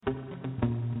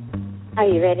Are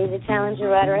you ready to challenge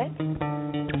your rhetoric?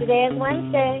 Today is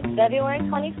Wednesday, February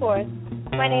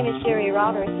 24th. My name is Cheri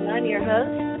Roberts, and I'm your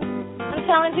host. I'm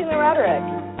challenging the rhetoric.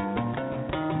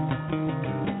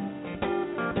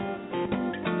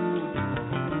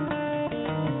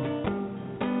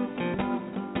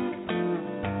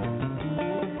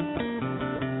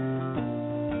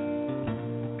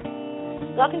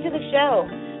 Welcome to the show.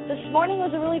 This morning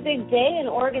was a really big day in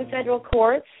Oregon federal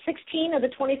courts. 16 of the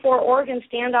 24 Oregon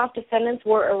standoff defendants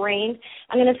were arraigned.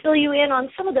 I'm going to fill you in on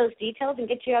some of those details and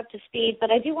get you up to speed,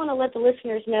 but I do want to let the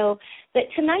listeners know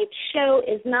that tonight's show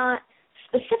is not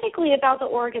specifically about the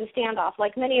Oregon standoff,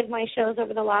 like many of my shows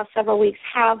over the last several weeks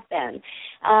have been.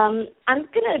 I'm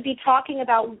going to be talking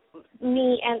about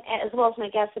me and as well as my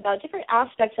guests about different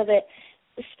aspects of it,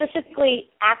 specifically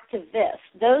activists.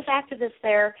 Those activists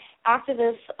there,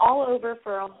 activists all over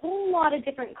for a whole lot of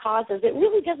different causes. It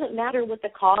really doesn't matter what the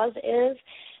cause is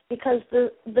because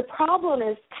the problem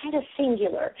is kind of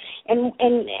singular, and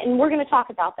we're going to talk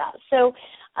about that. So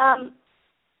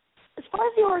as far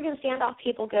as the Oregon standoff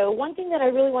people go, one thing that I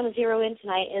really want to zero in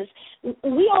tonight is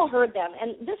we all heard them,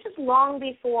 and this is long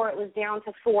before it was down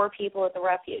to 4 people at the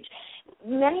refuge.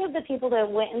 Many of the people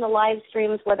that went in the live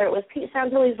streams, whether it was Pete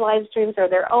Santilli's live streams or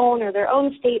their own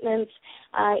statements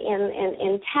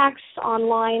in text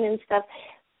online and stuff,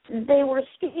 they were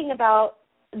speaking about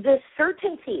the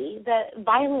certainty that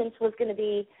violence was going to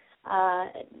be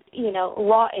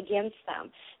wrought against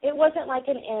them. It wasn't like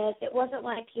an if. It wasn't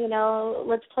like,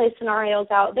 let's play scenarios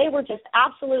out. They were just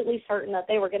absolutely certain that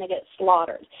they were going to get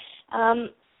slaughtered.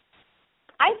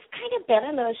 I've kind of been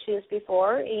in those shoes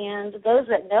before, and those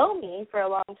that know me for a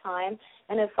long time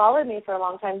and have followed me for a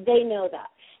long time, they know that.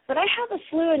 But I have a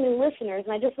slew of new listeners,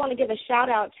 and I just want to give a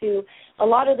shout-out to a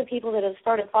lot of the people that have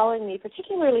started following me,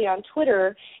 particularly on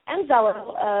Twitter and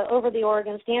Zello over the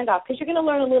Oregon standoff, because you're going to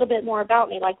learn a little bit more about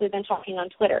me like we've been talking on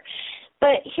Twitter.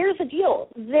 But here's the deal.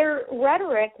 Their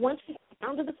rhetoric, once we got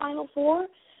down to the Final Four,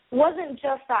 wasn't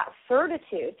just that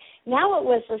certitude. Now it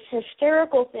was this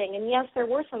hysterical thing. And, yes, there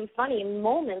were some funny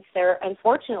moments there,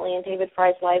 unfortunately, in David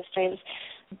Fry's live streams.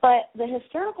 But the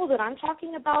hysterical that I'm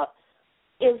talking about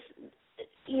is,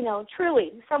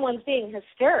 truly someone's being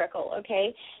hysterical,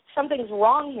 okay? Something's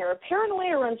wrong here.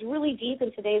 Paranoia runs really deep in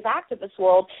today's activist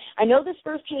world. I know this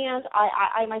firsthand.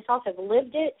 I myself have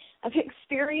lived it. I've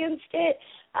experienced it.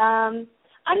 I'm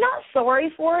not sorry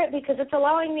for it because it's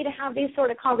allowing me to have these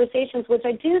sort of conversations, which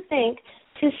I do think,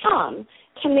 to some,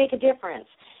 can make a difference.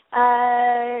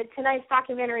 Tonight's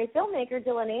documentary filmmaker,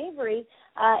 Dylan Avery,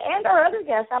 and our other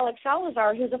guest, Alex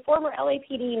Salazar, who's a former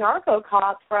LAPD narco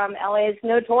cop from LA's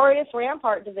notorious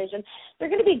Rampart Division, they're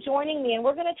going to be joining me, and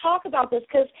we're going to talk about this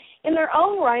because in their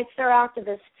own rights, they're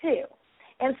activists too.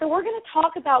 And so we're going to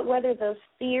talk about whether those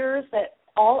fears that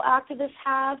all activists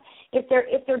have, if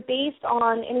they're based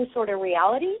on any sort of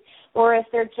reality or if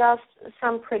they're just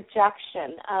some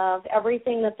projection of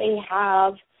everything that they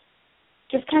have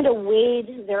just kind of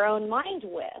weighed their own mind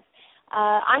with.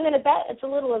 I'm going to bet it's a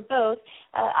little of both.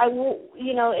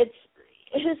 It's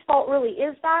whose fault really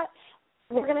is that?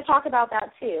 We're going to talk about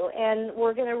that too, and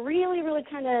we're going to really, really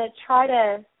kind of try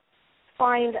to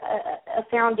find a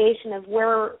foundation of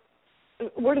where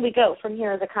do we go from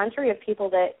here as a country of people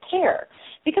that care?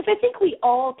 Because I think we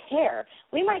all care.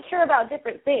 We might care about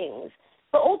different things,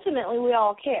 but ultimately we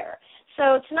all care.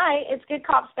 So tonight it's good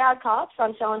cops, bad cops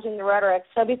on challenging the rhetoric.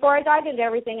 So before I dive into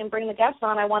everything and bring the guests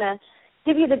on, I want to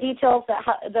give you the details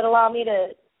that allow me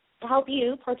to help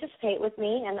you participate with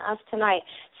me and us tonight.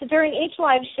 So during each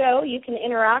live show, you can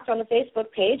interact on the Facebook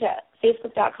page at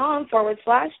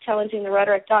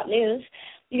facebook.com/challengingtherhetoric.news.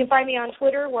 You can find me on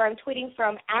Twitter where I'm tweeting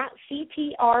from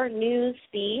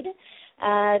 @CTRNewsFeed.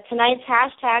 Tonight's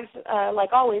hashtags,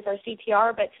 like always, are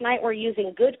CTR, but tonight we're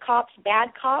using good cops,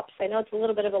 bad cops. I know it's a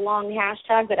little bit of a long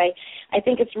hashtag, but I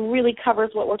think it really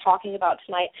covers what we're talking about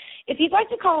tonight. If you'd like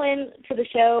to call in to the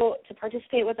show to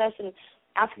participate with us and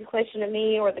ask a question of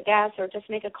me or the guests or just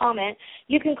make a comment,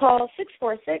 you can call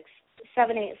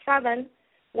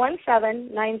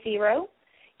 646-787-1790.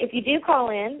 If you do call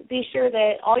in, be sure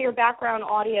that all your background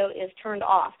audio is turned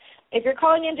off. If you're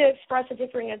calling in to express a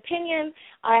differing opinion,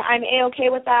 I'm A-okay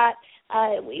with that,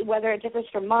 whether it differs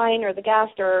from mine or the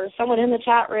guest or someone in the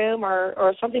chat room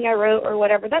or something I wrote or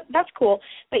whatever. That's cool,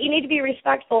 but you need to be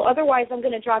respectful. Otherwise, I'm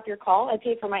going to drop your call. I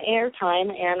pay for my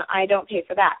airtime, and I don't pay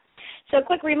for that. So a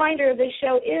quick reminder, this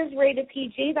show is rated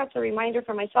PG. That's a reminder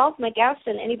for myself, my guests,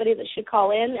 and anybody that should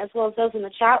call in, as well as those in the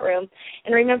chat room.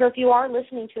 And remember, if you are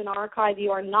listening to an archive,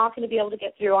 you are not going to be able to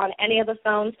get through on any of the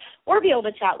phones or be able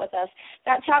to chat with us.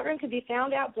 That chat room can be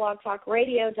found at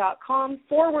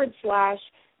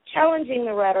blogtalkradio.com/Challenging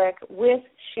the Rhetoric with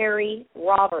Cheri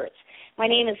Roberts. My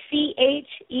name is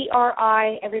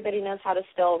Cheri. Everybody knows how to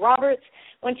spell Roberts.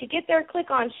 Once you get there, click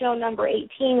on show number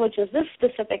 18, which is this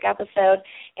specific episode,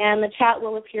 and the chat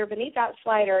will appear beneath that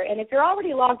slider. And if you're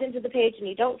already logged into the page and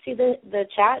you don't see the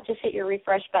chat, just hit your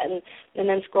refresh button and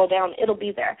then scroll down. It'll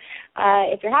be there.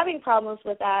 If you're having problems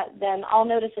with that, then I'll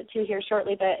notice it too here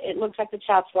shortly, but it looks like the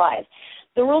chat's live.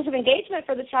 The rules of engagement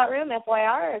for the chat room,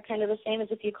 FYI, are kind of the same as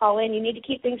if you call in. You need to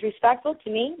keep things respectful to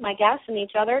me, my guests, and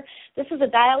each other. This is a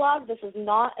dialogue. This is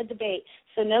not a debate.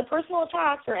 So no personal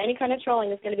attacks or any kind of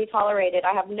trolling is going to be tolerated.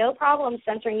 I have no problem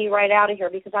censoring you right out of here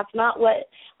because that's not what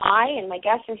I and my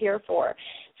guests are here for.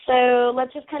 So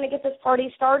let's just kind of get this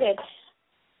party started.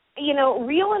 You know,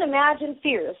 real and imagined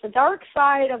fears, the dark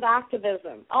side of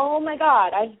activism. Oh, my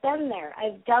God, I've been there.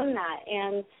 I've done that.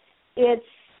 And it's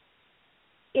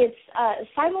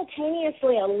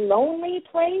simultaneously a lonely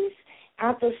place.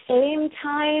 At the same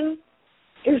time,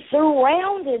 you're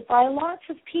surrounded by lots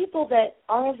of people that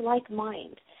are of like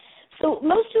mind. So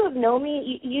most who have known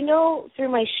me, you know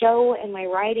through my show and my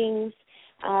writings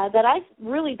that I've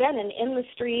really been in the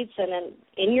streets and an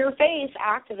in-your-face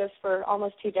activist for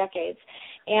almost 2 decades.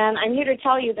 And I'm here to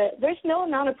tell you that there's no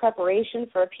amount of preparation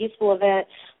for a peaceful event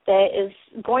that is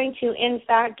going to, in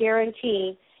fact,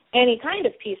 guarantee any kind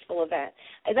of peaceful event.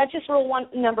 That's just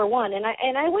number one.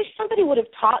 And I wish somebody would have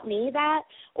taught me that,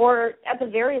 or at the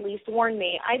very least warned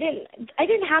me. I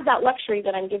didn't have that luxury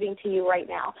that I'm giving to you right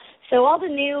now. So all the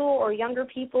new or younger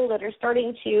people that are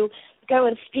starting to go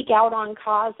and speak out on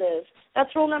causes,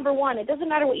 that's rule number one. It doesn't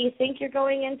matter what you think you're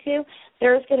going into.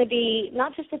 There's going to be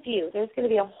not just a few. There's going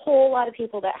to be a whole lot of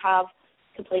people that have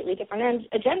completely different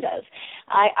agendas.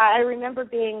 I remember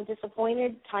being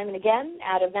disappointed time and again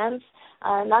at events,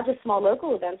 not just small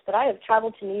local events, but I have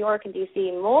traveled to New York and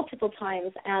D.C. multiple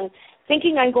times and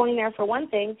thinking I'm going there for one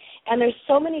thing, and there's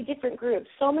so many different groups,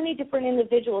 so many different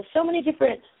individuals, so many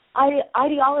different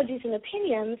ideologies and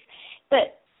opinions,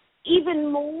 but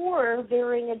even more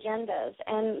varying agendas,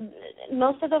 and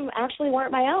most of them actually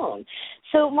weren't my own.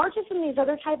 So marches and these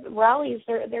other type of rallies,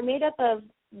 they're made up of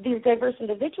these diverse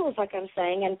individuals, like I'm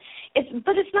saying,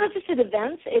 but it's not just at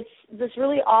events. It's this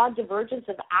really odd divergence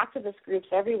of activist groups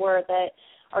everywhere that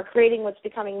are creating what's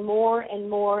becoming more and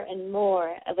more and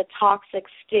more of a toxic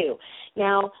stew.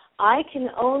 Now, I can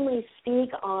only speak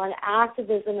on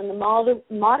activism in the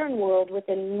modern world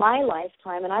within my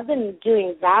lifetime, and I've been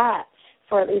doing that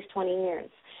for at least 20 years,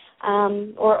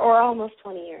 or almost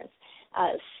 20 years.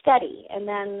 Steady, and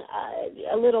then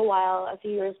a little while, a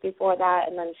few years before that,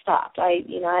 and then stopped.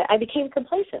 I became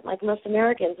complacent, like most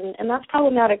Americans, and that's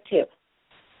problematic too.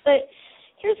 But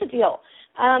here's the deal: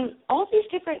 all these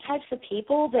different types of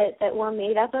people that were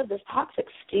made up of this toxic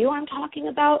stew I'm talking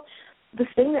about, this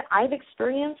thing that I've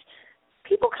experienced,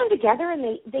 people come together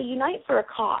and they unite for a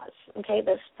cause. Okay,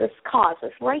 this cause,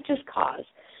 this righteous cause.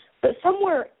 But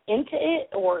somewhere into it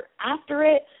or after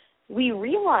it, we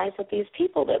realize that these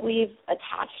people that we've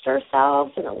attached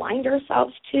ourselves and aligned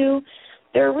ourselves to,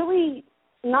 they're really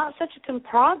not such a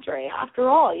compadre after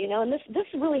all, and this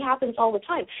really happens all the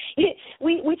time.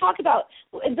 We talk about,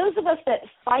 those of us that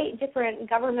fight different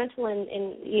governmental and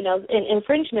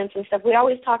infringements and stuff, we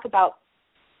always talk about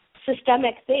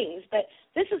systemic things, but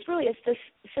this is really a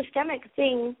systemic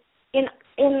thing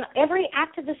in every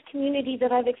activist community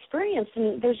that I've experienced,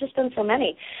 and there's just been so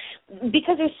many,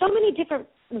 because there's so many different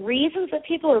reasons that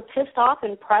people are pissed off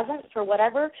and present for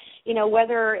whatever,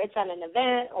 whether it's at an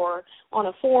event or on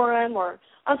a forum or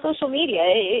on social media.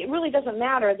 It really doesn't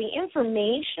matter. The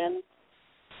information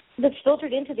that's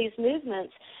filtered into these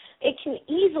movements, it can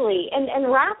easily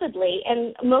and rapidly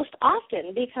and most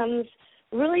often becomes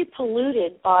really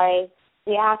polluted by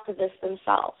the activists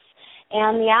themselves.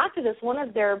 And the activists, one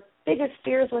of their biggest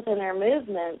fears within their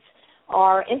movements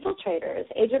are infiltrators,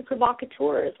 agent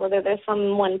provocateurs, whether there's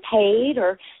someone paid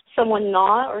or someone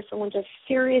not, or someone just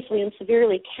seriously and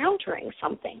severely countering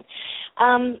something.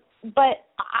 But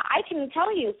I can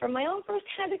tell you from my own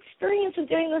first-hand experience of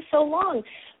doing this so long,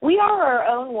 we are our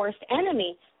own worst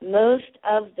enemy most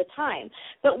of the time.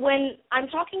 But when I'm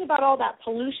talking about all that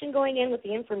pollution going in with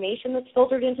the information that's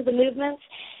filtered into the movements,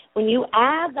 when you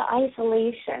add the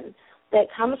isolation that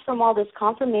comes from all this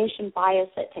confirmation bias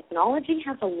that technology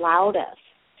has allowed us.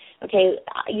 Okay,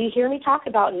 you hear me talk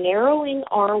about narrowing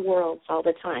our worlds all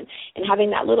the time and having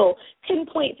that little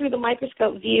pinpoint through the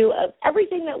microscope view of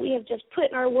everything that we have just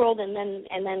put in our world and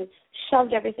then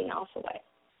shoved everything else away.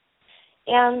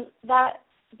 And that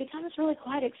becomes really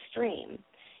quite extreme.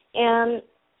 And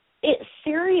it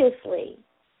seriously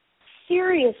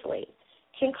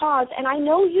can cause, and I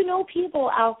know you know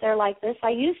people out there like this. I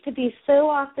used to be so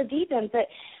off the deep end, but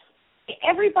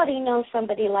everybody knows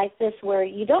somebody like this where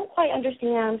you don't quite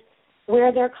understand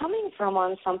where they're coming from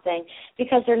on something,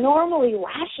 because they're normally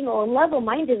rational and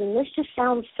level-minded, and this just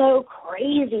sounds so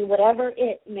crazy, whatever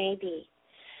it may be.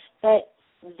 But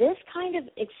this kind of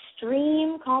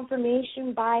extreme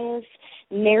confirmation bias,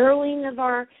 narrowing of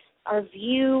our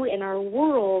view in our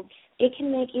worlds, it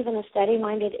can make even a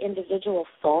steady-minded individual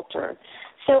falter.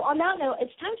 So on that note,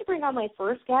 it's time to bring on my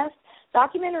first guest,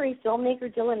 documentary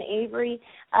filmmaker Dylan Avery.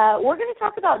 We're going to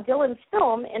talk about Dylan's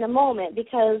film in a moment,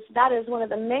 because that is one of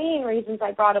the main reasons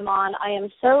I brought him on. I am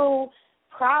so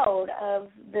proud of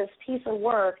this piece of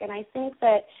work, and I think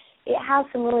that it has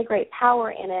some really great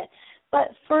power in it. But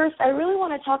first, I really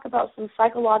want to talk about some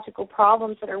psychological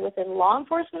problems that are within law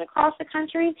enforcement across the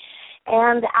country,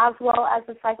 and as well as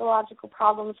the psychological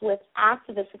problems with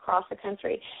activists across the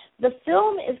country. The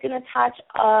film is going to touch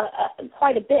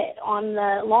quite a bit on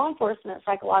the law enforcement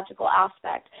psychological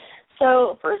aspect.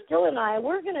 So first, Dylan and I,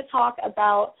 we're going to talk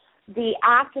about the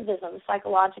activism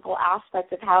psychological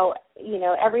aspect of how,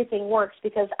 everything works,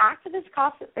 because activists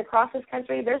across this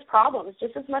country, there's problems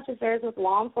just as much as there is with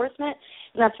law enforcement,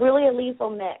 and that's really a lethal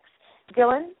mix.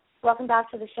 Dylan, welcome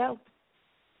back to the show.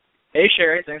 Hey,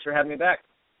 Cheri, thanks for having me back.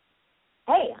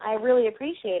 Hey, I really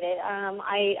appreciate it.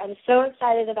 I'm so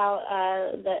excited about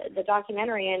the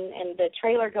documentary and the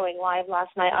trailer going live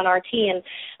last night on RT, and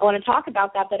I want to talk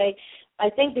about that, but I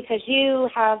think because you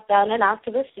have been an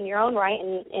activist in your own right,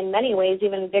 and in many ways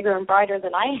even bigger and brighter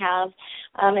than I have,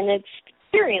 and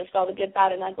experienced all the good,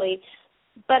 bad, and ugly,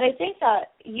 but I think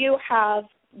that you have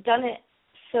done it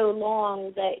so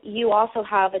long that you also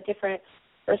have a different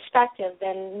perspective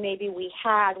than maybe we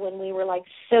had when we were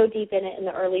so deep in it in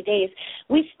the early days.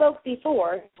 We spoke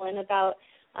before, Glenn, about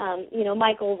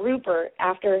Michael Rupert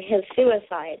after his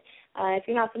suicide. If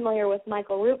you're not familiar with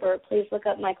Michael Rupert, please look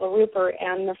up Michael Rupert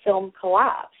and the film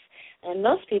Collapse. And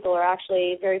most people are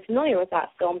actually very familiar with that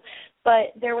film.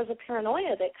 But there was a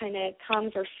paranoia that kind of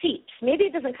comes or seeps. Maybe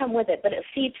it doesn't come with it, but it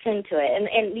seeps into it.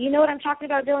 And you know what I'm talking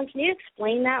about, Dylan? Can you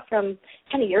explain that from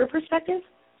kind of your perspective?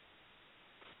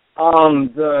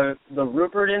 The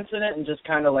Rupert incident and just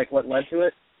kind of what led to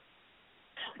it?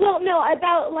 Well, no,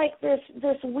 about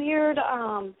this weird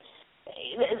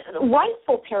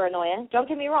rightful paranoia. Don't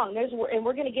get me wrong. And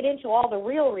we're going to get into all the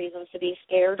real reasons to be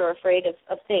scared or afraid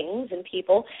of things and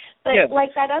people. But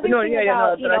that other thing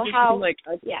about how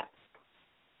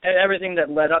everything that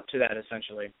led up to that,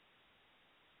 essentially.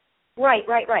 Right.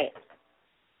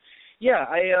 Yeah,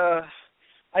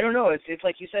 I don't know. It's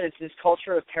like you said, it's this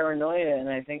culture of paranoia, and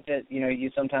I think that, you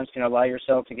sometimes can allow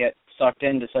yourself to get sucked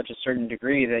into such a certain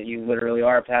degree that you literally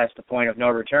are past the point of no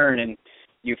return, and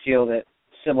you feel that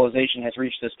civilization has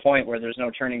reached this point where there's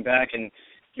no turning back, and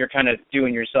you're kind of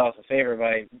doing yourself a favor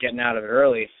by getting out of it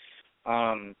early.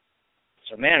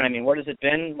 So, man, I mean, what has it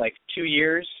been, 2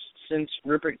 years since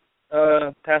Rupert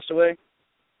passed away?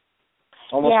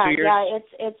 Almost 2 years?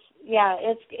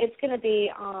 It's going to be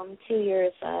 2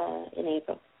 years in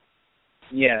April.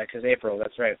 Yeah, because April,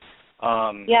 that's right.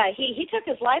 He took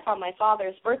his life on my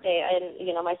father's birthday, and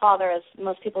my father, as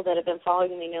most people that have been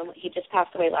following me know, he just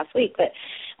passed away last week, but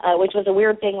which was a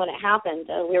weird thing when it happened.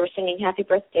 We were singing Happy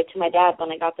Birthday to my dad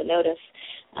when I got the notice.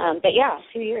 But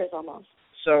 2 years almost.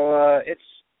 So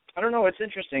I don't know. It's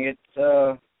interesting.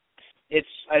 It's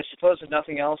I suppose if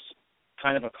nothing else,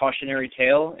 kind of a cautionary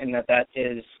tale in that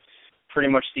is pretty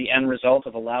much the end result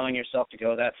of allowing yourself to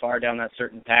go that far down that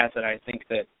certain path. And I think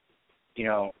that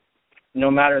no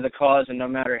matter the cause and no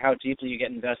matter how deeply you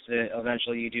get invested in it,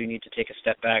 eventually you do need to take a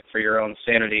step back for your own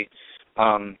sanity.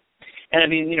 And I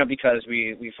mean, because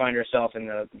we find ourselves in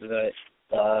the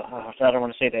I don't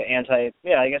want to say the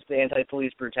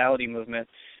anti-police brutality movement.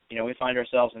 We find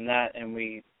ourselves in that, and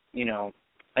we,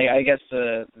 I guess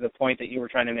the point that you were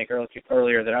trying to make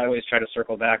earlier that I always try to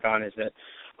circle back on is that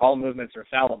all movements are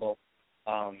fallible,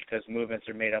 because movements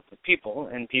are made up of people,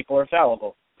 and people are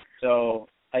fallible. So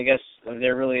I guess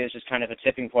there really is just kind of a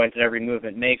tipping point that every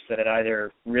movement makes, that it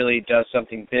either really does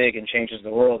something big and changes the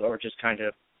world, or just kind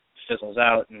of fizzles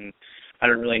out. And I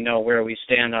don't really know where we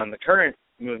stand on the current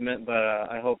movement, but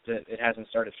I hope that it hasn't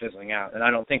started fizzling out. And I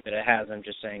don't think that it has. I'm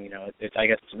just saying, I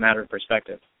guess it's a matter of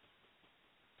perspective.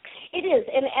 It is,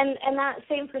 and that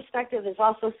same perspective is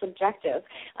also subjective.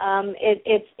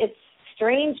 It's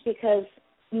strange because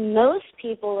most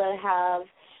people that have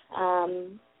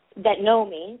that know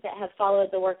me, that have followed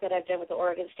the work that I've done with the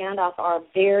Oregon Standoff, are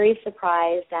very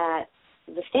surprised at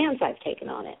the stance I've taken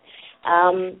on it.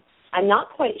 I'm not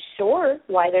quite sure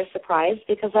why they're surprised,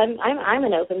 because I'm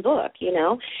an open book,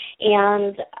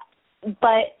 and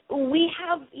But we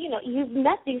have, you've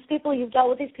met these people, you've dealt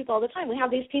with these people all the time. We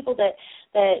have these people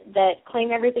that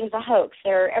claim everything's a hoax,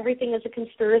 or everything is a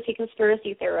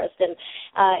conspiracy theorist. And,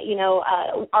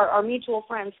 our mutual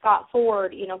friend, Scott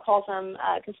Ford, calls them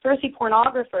conspiracy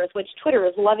pornographers, which Twitter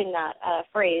is loving that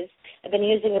phrase. I've been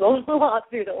using it a lot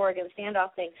through the Oregon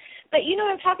standoff thing. But you know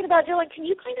what I'm talking about, Dylan? Can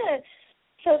you kind of...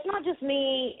 So it's not just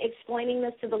me explaining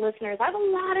this to the listeners. I have a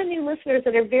lot of new listeners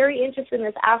that are very interested in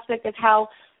this aspect of how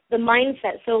the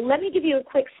mindset. So let me give you a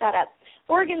quick setup.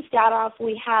 Oregon Standoff,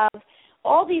 we have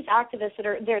all these activists that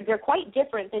are they're quite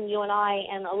different than you and I,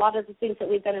 and a lot of the things that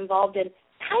we've been involved in.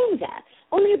 Kinda.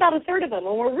 Only about a third of them.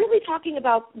 And we're really talking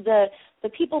about the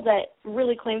people that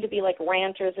really claim to be like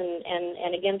ranters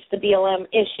and against the BLM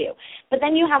issue. But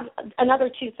then you have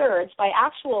another 2/3 by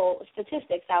actual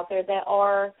statistics out there that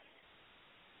are,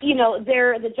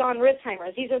 they're the John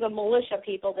Ritzheimers. These are the militia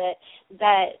people that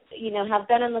have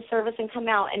been in the service and come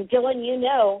out. And Dylan,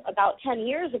 about 10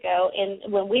 years ago,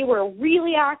 and when we were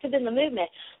really active in the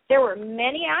movement, there were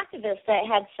many activists that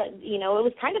had, it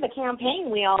was kind of a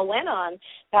campaign we all went on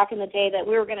back in the day that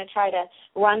we were going to try to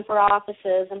run for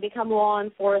offices and become law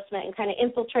enforcement and kind of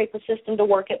infiltrate the system to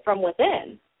work it from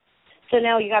within. So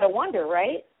now you got to wonder,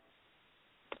 right?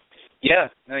 Yeah,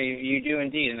 no, you do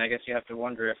indeed, and I guess you have to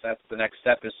wonder if that's the next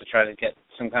step, is to try to get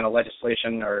some kind of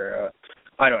legislation or,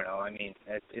 I don't know. I mean,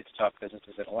 it's tough because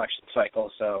this is an election cycle,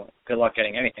 so good luck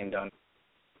getting anything done.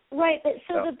 Right, but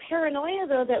so the paranoia,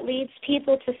 though, that leads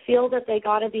people to feel that they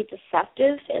got to be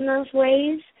deceptive in those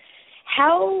ways,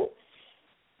 how,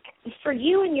 for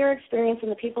you and your experience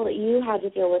and the people that you had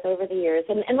to deal with over the years,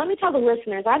 and let me tell the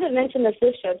listeners, I haven't mentioned this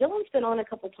show. Dylan's been on a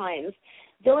couple times.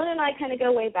 Dylan and I kind of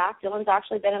go way back. Dylan's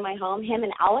actually been in my home. Him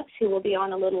and Alex, who will be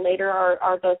on a little later,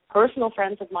 are both personal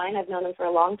friends of mine. I've known them for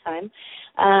a long time.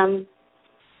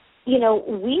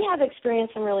 We have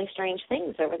experienced some really strange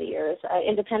things over the years,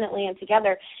 independently and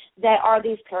together, that are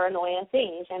these paranoia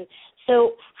things. And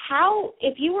so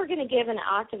if you were going to give an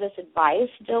activist advice,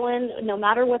 Dylan, no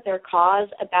matter what their cause,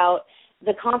 about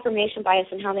the confirmation bias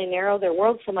and how they narrow their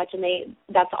world so much and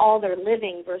that's all they're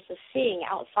living versus seeing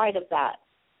outside of that,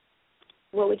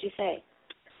 what would you say?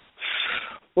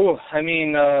 Oh, I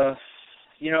mean, at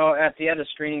the end of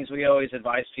screenings, we always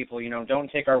advise people, don't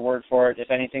take our word for it.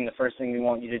 If anything, the first thing we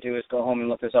want you to do is go home and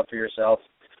look this up for yourself,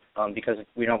 because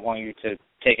we don't want you to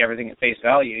take everything at face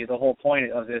value. The whole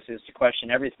point of this is to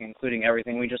question everything, including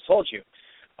everything we just told you,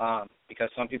 because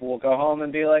some people will go home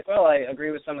and be like, well, I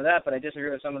agree with some of that, but I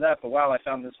disagree with some of that, but wow, I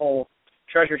found this whole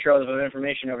treasure trove of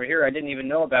information over here I didn't even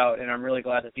know about, and I'm really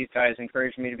glad that these guys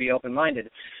encouraged me to be open-minded.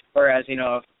 Whereas,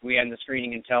 if we end the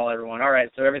screening and tell everyone, all right,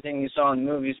 so everything you saw in the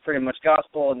movie is pretty much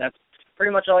gospel, and that's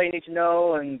pretty much all you need to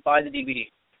know, and buy the DVD.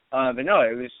 But no,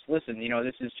 it was, listen,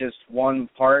 this is just one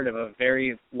part of a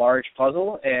very large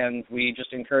puzzle, and we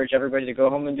just encourage everybody to go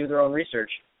home and do their own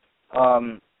research.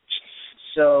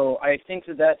 So I think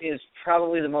that is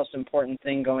probably the most important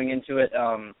thing going into it.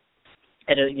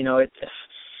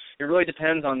 It really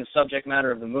depends on the subject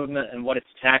matter of the movement and what it's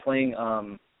tackling.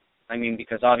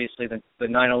 Because obviously the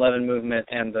 9/11 movement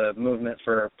and the movement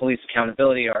for police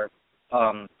accountability are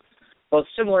both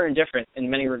similar and different in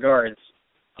many regards.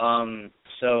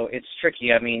 So it's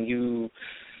tricky. I mean,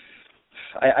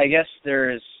 I guess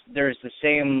there's the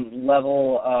same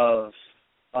level of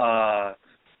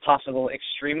possible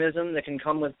extremism that can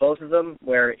come with both of them,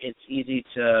 where it's easy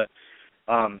to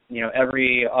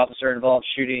every officer involved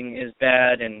shooting is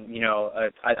bad, and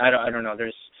I don't know.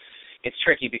 It's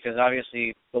tricky because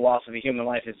obviously the loss of a human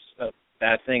life is a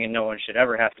bad thing, and no one should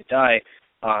ever have to die.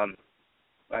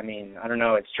 I don't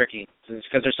know. It's tricky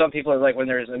because there's some people that, like, when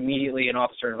there's immediately an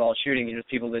officer involved shooting, there's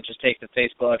people that just take to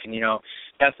Facebook and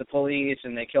that's the police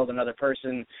and they killed another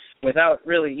person without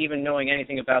really even knowing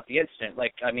anything about the incident.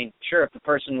 Sure, if the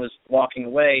person was walking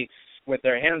away with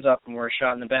their hands up and were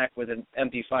shot in the back with an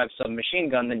MP5 submachine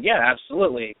gun, then yeah,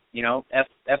 absolutely,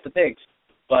 F the pigs.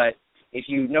 But if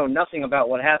you know nothing about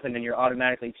what happened and you're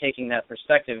automatically taking that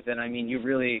perspective, then you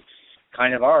really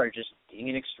kind of are just being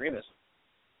an extremist.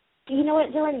 You know what,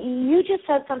 Dylan, you just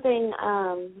said something,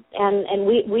 and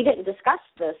we didn't discuss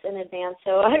this in advance,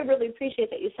 so I really appreciate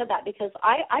that you said that, because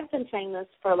I've been saying this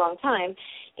for a long time,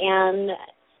 and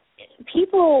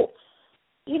people,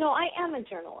 I am a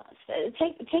journalist.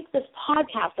 Take this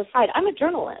podcast aside. I'm a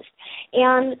journalist,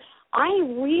 and I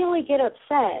really get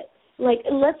upset. Like,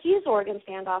 let's use Oregon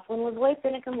Standoff. When LaVoy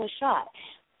Finicum was shot,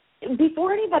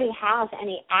 before anybody has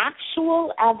any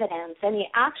actual evidence, any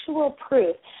actual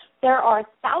proof, there are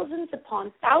thousands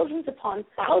upon thousands upon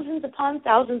thousands upon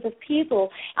thousands of people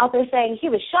out there saying he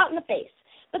was shot in the face.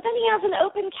 But then he has an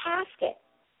open casket,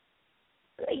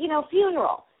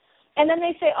 funeral. And then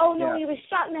they say, oh, no, Yeah. he was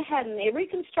shot in the head, and they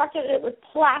reconstructed it with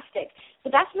plastic.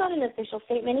 But that's not an official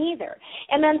statement either.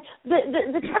 And then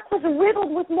the truck was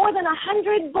riddled with more than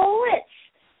 100 bullets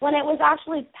when it was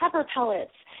actually pepper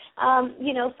pellets,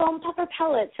 foam pepper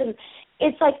pellets. And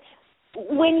it's like,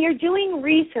 when you're doing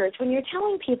research, when you're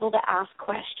telling people to ask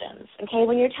questions, okay,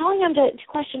 when you're telling them to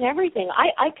question everything,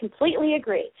 I completely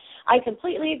agree. I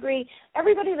completely agree.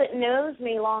 Everybody that knows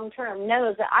me long term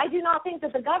knows that I do not think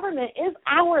that the government is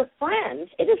our friend.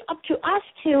 It is up to us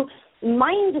to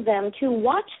mind them, to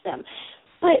watch them.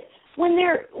 But when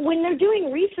they're doing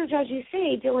research, as you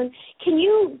say, Dylan, can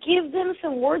you give them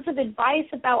some words of advice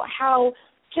about how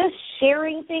just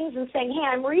sharing things and saying, hey,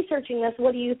 I'm researching this,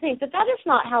 what do you think? But that is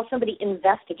not how somebody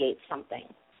investigates something.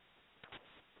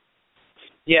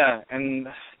 Yeah, and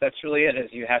that's really it, is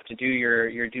you have to do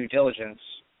your due diligence.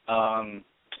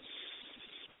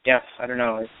 Yeah, I don't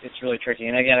know. It's really tricky.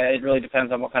 And again, it really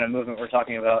depends on what kind of movement we're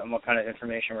talking about and what kind of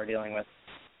information we're dealing with.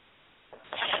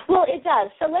 Well, it does.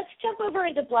 So let's jump over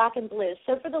into Black and Blue.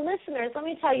 So for the listeners, let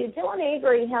me tell you, Dylan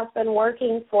Avery has been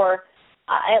working for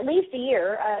at least a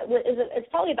year. It's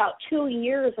probably about 2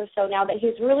 years or so now that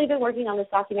he's really been working on this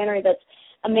documentary that's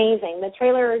amazing. The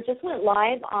trailer just went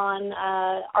live on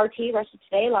RT, Russia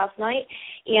Today, last night,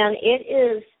 and it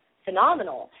is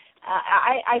phenomenal.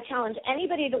 I challenge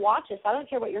anybody to watch this. I don't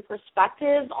care what your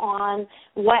perspective on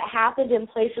what happened in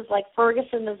places like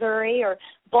Ferguson, Missouri, or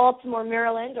Baltimore,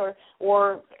 Maryland, or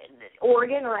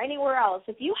Oregon, or anywhere else.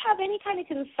 If you have any kind of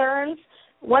concerns,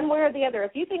 one way or the other,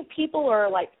 if you think people are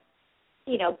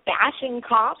bashing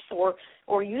cops,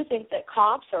 or you think that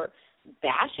cops are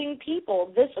bashing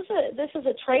people, this is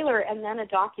a trailer and then a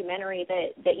documentary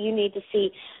that you need to see.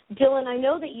 Dylan, I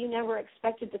know that you never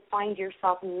expected to find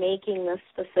yourself making this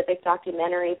specific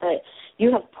documentary, but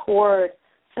you have poured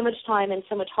so much time and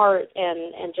so much heart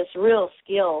and just real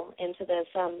skill into this.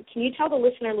 Can you tell the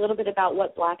listener a little bit about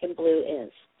what Black and Blue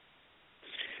is?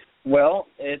 Well,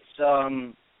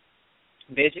 it's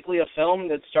basically a film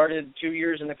that started 2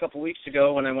 years and a couple weeks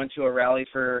ago when I went to a rally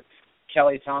for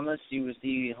Kelly Thomas. He was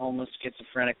the homeless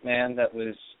schizophrenic man that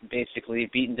was basically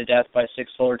beaten to death by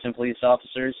 6 Fullerton police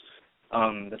officers.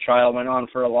 The trial went on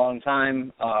for a long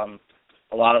time.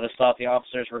 A lot of us thought the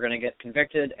officers were going to get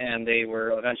convicted, and they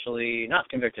were eventually not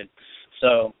convicted.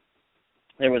 So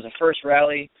there was a first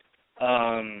rally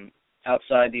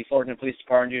outside the Fullerton Police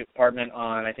Department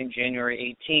on, I think,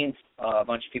 January 18th. A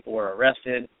bunch of people were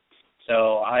arrested.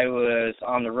 So I was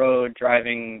on the road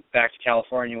driving back to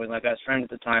California with my best friend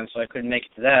at the time, so I couldn't make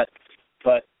it to that.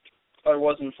 But I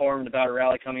was informed about a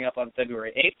rally coming up on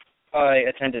February 8th. I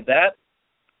attended that,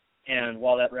 and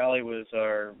while that rally was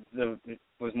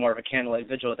more of a candlelight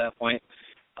vigil at that point,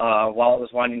 while it was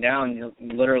winding down,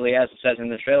 literally, as it says in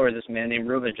the trailer, this man named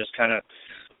Ruben just kind of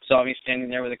saw me standing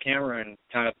there with a camera and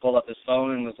kind of pulled up his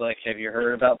phone and was like, have you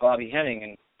heard about Bobby Henning?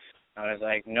 And I was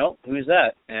like, nope, who's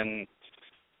that? And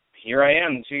here I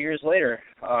am 2 years later.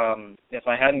 If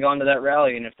I hadn't gone to that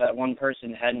rally and if that one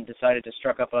person hadn't decided to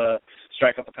strike up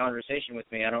a conversation with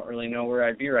me, I don't really know where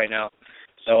I'd be right now.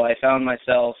 So I found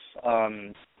myself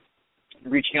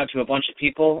reaching out to a bunch of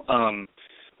people,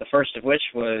 the first of which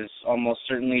was almost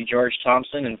certainly George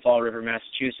Thompson in Fall River,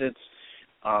 Massachusetts,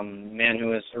 man who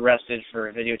was arrested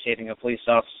for videotaping a police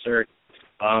officer.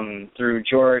 Through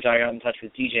George, I got in touch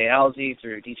with DJ Alzi.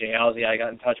 Through DJ Alzi, I got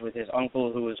in touch with his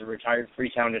uncle, who was a retired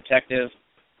Freetown detective.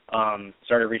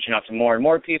 Started reaching out to more and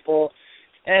more people,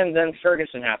 and then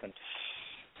Ferguson happened.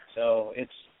 So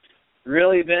it's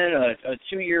really been a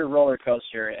 2-year roller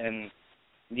coaster, and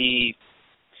the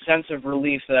sense of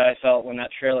relief that I felt when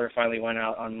that trailer finally went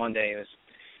out on Monday was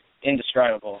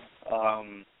indescribable.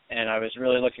 And I was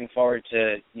really looking forward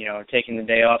to, taking the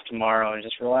day off tomorrow and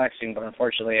just relaxing, but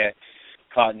unfortunately I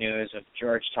caught news of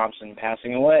George Thompson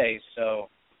passing away. So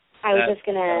I was just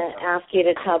going to ask you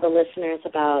to tell the listeners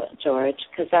about George,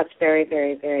 because that's very,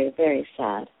 very, very, very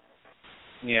sad.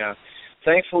 Yeah.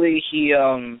 Thankfully, he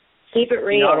keep it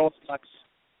real.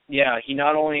 He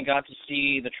not only got to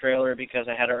see the trailer because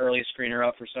I had an early screener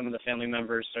up for some of the family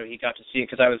members, so he got to see it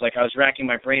because I was racking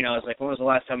my brain. I was like, when was the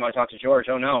last time I talked to George?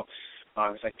 Oh, no. I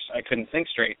was like, I couldn't think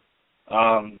straight.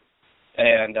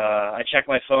 And I checked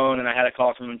my phone, and I had a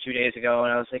call from him 2 days ago,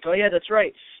 and I was like, oh, yeah, that's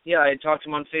right. Yeah, I talked to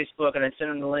him on Facebook, and I sent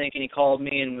him the link, and he called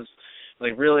me and was,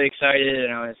 really excited.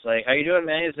 And I was like, how you doing,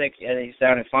 man? He was like, yeah, he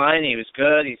sounded fine. He was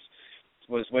good. He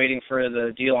was waiting for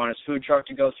the deal on his food truck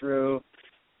to go through.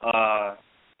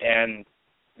 And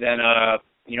then,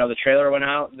 the trailer went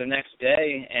out the next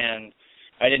day, and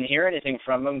I didn't hear anything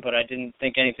from him, but I didn't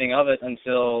think anything of it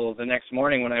until the next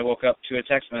morning when I woke up to a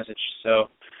text message. So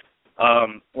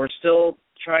we're still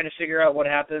trying to figure out what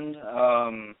happened.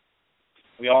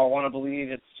 we all want to believe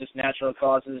it's just natural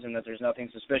causes and that there's nothing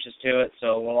suspicious to it,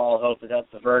 so we'll all hope that that's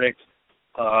the verdict.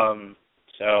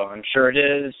 So I'm sure it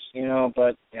is,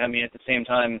 but, I mean, at the same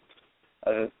time,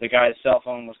 the guy's cell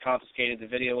phone was confiscated, the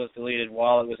video was deleted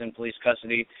while it was in police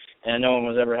custody, and no one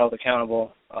was ever held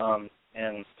accountable.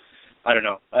 And I don't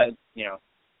know. I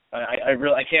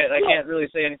can't really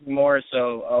say anything more,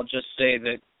 so I'll just say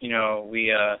that,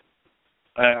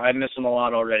 I miss him a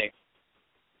lot already.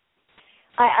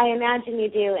 I imagine you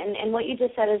do, and what you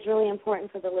just said is really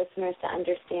important for the listeners to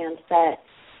understand, that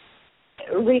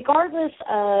regardless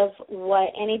of what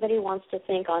anybody wants to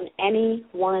think on any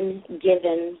one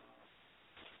given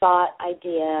thought,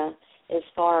 idea, as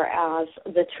far as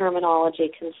the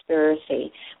terminology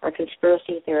conspiracy or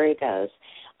conspiracy theory goes,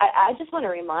 I just want to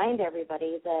remind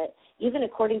everybody that even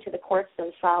according to the courts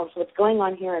themselves, what's going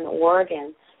on here in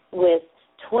Oregon with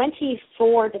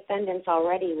 24 defendants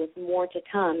already with more to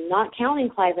come, not counting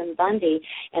Clive and Bundy,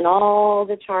 and all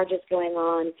the charges going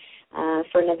on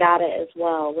for Nevada as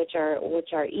well, which are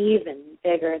even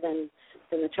bigger than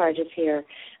the charges here.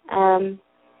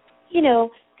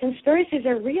 Conspiracies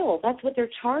are real. That's what they're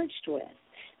charged with.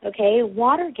 Okay,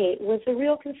 Watergate was a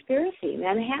real conspiracy.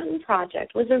 Manhattan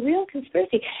Project was a real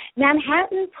conspiracy.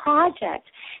 Manhattan Project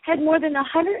had more than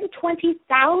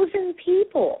 120,000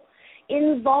 people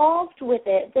involved with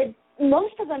it, that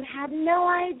most of them had no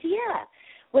idea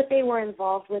what they were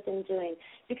involved with and doing,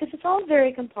 because it's all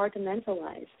very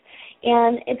compartmentalized.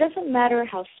 And it doesn't matter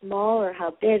how small or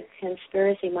how big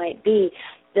conspiracy might be.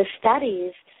 The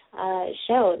studies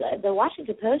show that the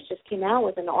Washington Post just came out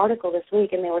with an article this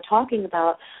week, and they were talking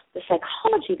about the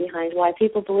psychology behind why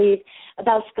people believe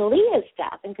about Scalia's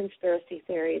death and conspiracy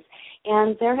theories.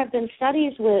 And there have been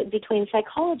studies between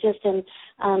psychologists and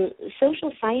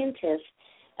social scientists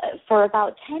for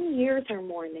about 10 years or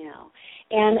more now.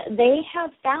 And they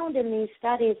have found in these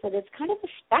studies that it's kind of a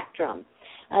spectrum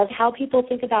of how people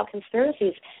think about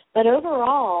conspiracies. But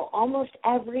overall, almost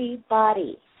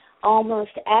everybody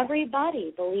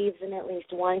believes in at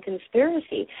least one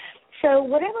conspiracy. So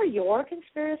whatever your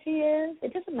conspiracy is,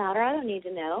 it doesn't matter, I don't need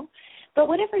to know, but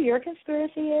whatever your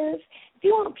conspiracy is, if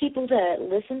you want people to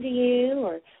listen to you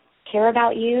or care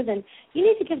about you, then you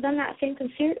need to give them that same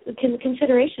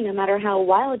consideration, no matter how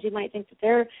wild you might think that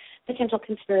their potential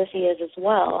conspiracy is as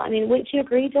well. I mean, would you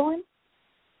agree, Dylan?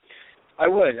 I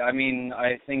would. I mean,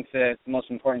 I think that the most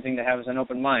important thing to have is an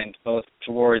open mind, both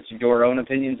towards your own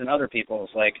opinions and other people's.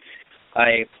 Like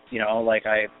I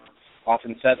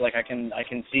often said, like I can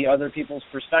see other people's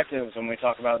perspectives when we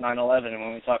talk about 9/11 and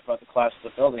when we talk about the collapse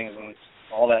of the buildings and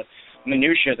all that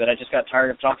minutia that I just got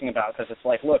tired of talking about, because it's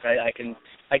like, look, I can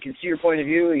see your point of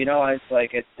view. It's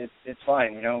like it's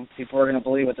fine. People are going to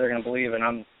believe what they're going to believe, and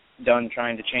I'm done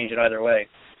trying to change it either way.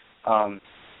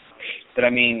 But I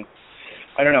mean,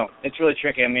 I don't know. It's really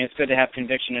tricky. I mean, it's good to have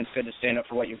conviction. It's good to stand up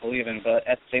for what you believe in. But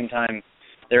at the same time,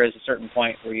 there is a certain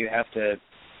point where you have to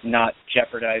not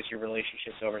jeopardize your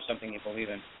relationships over something you believe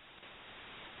in.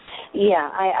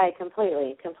 Yeah, I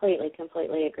completely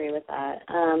agree with that.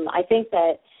 I think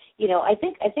that, I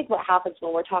think what happens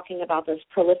when we're talking about this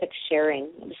prolific sharing,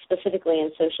 specifically in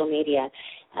social media,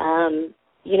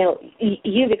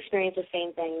 you've experienced the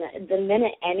same thing. The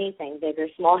minute anything big or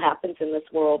small happens in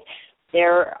this world,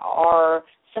 there are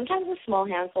sometimes a small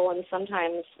handful and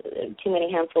sometimes too many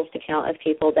handfuls to count of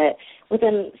people that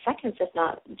within seconds, if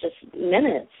not just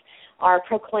minutes, are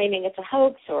proclaiming it's a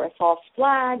hoax or a false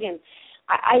flag. And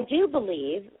I do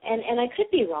believe, and I could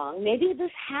be wrong, maybe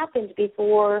this happened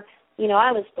before,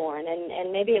 I was born,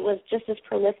 and maybe it was just as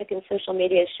prolific and social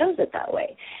media shows it that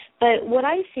way. But what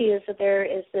I see is that there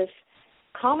is this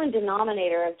common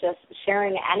denominator of just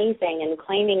sharing anything and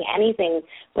claiming anything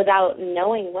without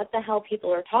knowing what the hell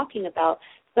people are talking about,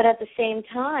 but at the same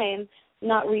time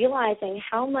not realizing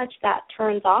how much that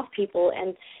turns off people.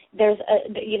 And there's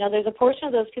a portion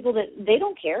of those people that they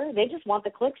don't care. They just want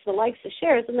the clicks, the likes, the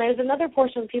shares. And there's another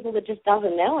portion of people that just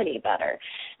doesn't know any better.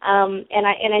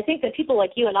 And I think that people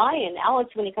like you and I and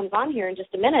Alex, when he comes on here in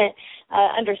just a minute,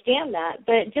 understand that.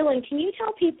 But Dylan, can you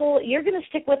tell people, you're going to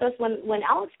stick with us when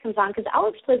Alex comes on, because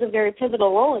Alex plays a very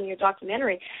pivotal role in your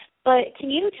documentary. But can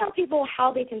you tell people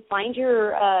how they can find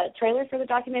your trailer for the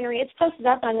documentary? It's posted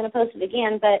up, and I'm going to post it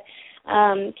again. But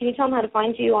can you tell them how to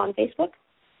find you on Facebook?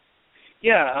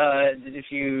 Yeah,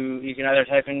 if you can either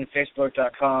type in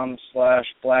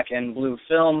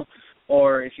facebook.com/blackandbluefilm,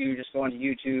 or if you just go onto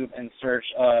YouTube and search.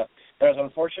 There's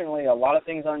unfortunately a lot of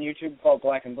things on YouTube called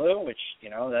Black and Blue, which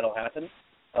that'll happen.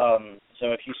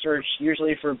 So if you search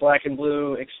usually for Black and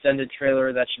Blue extended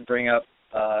trailer, that should bring up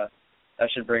the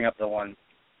one.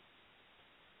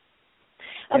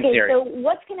 Okay, so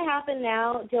what's going to happen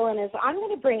now, Dylan, is I'm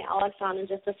going to bring Alex on in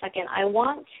just a second. I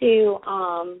want to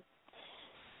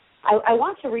I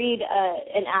want to read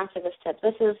an activist tip.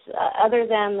 This is other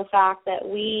than the fact that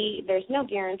there's no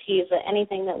guarantees that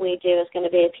anything that we do is going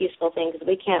to be a peaceful thing because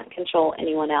we can't control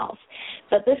anyone else.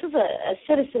 But this is a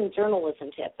citizen journalism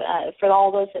tip for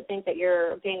all those that think that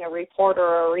you're being a reporter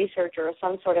or a researcher or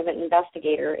some sort of an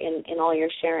investigator in all your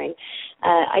sharing.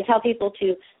 I tell people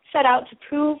to set out to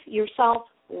prove yourself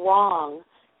wrong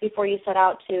before you set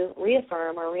out to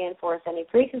reaffirm or reinforce any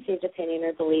preconceived opinion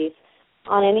or belief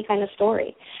on any kind of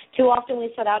story. Too often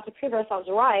we set out to prove ourselves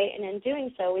right, and in doing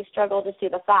so we struggle to see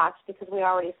the facts because we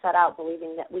already set out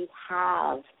believing that we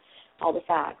have all the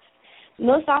facts.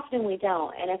 Most often we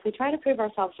don't, and if we try to prove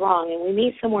ourselves wrong and we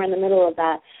meet somewhere in the middle of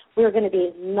that, we're going to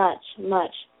be much,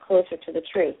 much closer to the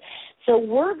truth. So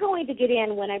we're going to get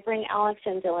in, when I bring Alex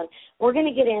and Dylan, we're going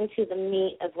to get into the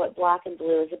meat of what Black and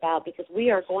Blue is about because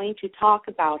we are going to talk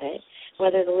about it,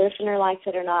 whether the listener likes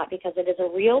it or not, because it is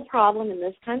a real problem in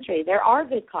this country. There are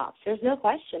good cops. There's no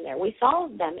question there. We saw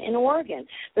them in Oregon.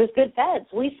 There's good feds.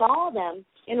 We saw them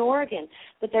in Oregon.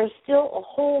 But there's still a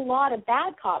whole lot of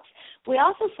bad cops. We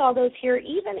also saw those here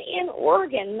even in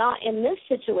Oregon, not in this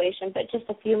situation, but just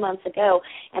a few months ago,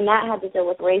 and that had to do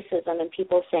with racism and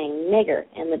people saying nigger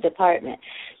in the department.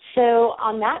 So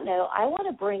on that note, I want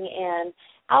to bring in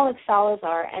Alex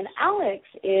Salazar, and Alex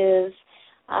is,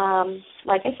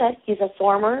 like I said, he's a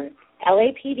former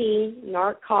LAPD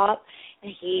narc cop.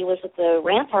 He was with the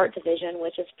Rampart Division,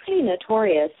 which is pretty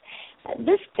notorious.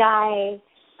 This guy,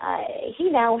 he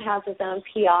now has his own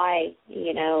PI,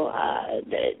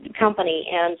 company,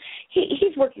 and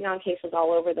he's working on cases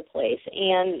all over the place,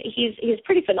 and he's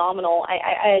pretty phenomenal.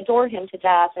 I adore him to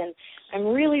death, and I'm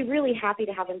really, really happy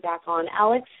to have him back on.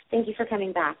 Alex, thank you for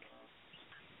coming back.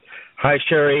 Hi,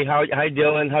 Cheri. Hi,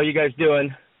 Dylan. How you guys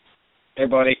doing? Hey,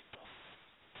 buddy.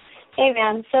 Hey,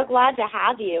 man. So glad to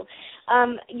have you.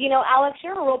 Alex,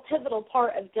 you're a real pivotal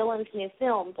part of Dylan's new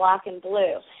film, Black and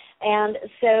Blue. And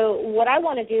so what I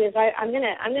want to do is I'm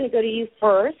gonna go to you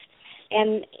first,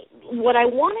 and what I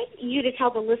want you to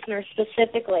tell the listener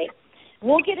specifically,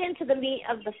 we'll get into the meat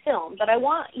of the film, but I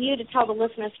want you to tell the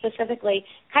listener specifically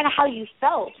kind of how you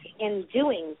felt in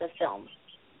doing the film.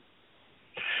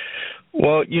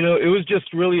 Well, it was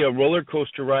just really a roller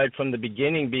coaster ride from the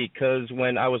beginning because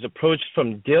when I was approached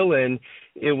from Dylan,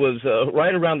 it was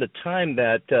right around the time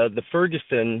that the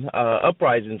Ferguson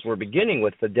uprisings were beginning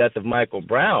with the death of Michael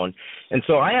Brown. And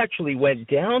so I actually went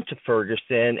down to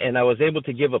Ferguson, and I was able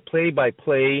to give a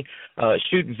play-by-play,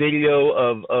 shoot video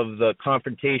of the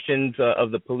confrontations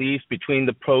of the police between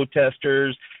the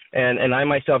protesters and I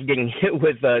myself getting hit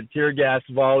with tear gas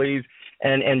volleys.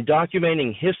 And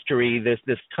documenting history,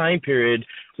 this time period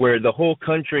where the whole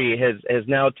country has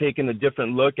now taken a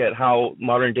different look at how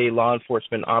modern-day law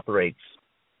enforcement operates.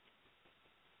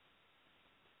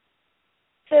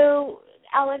 So,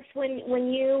 Alex,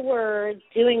 when you were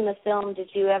doing the film, did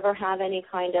you ever have any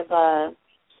kind of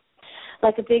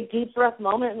a big deep breath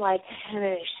moment, like,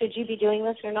 should you be doing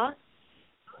this or not?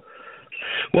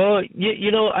 Well,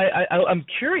 I'm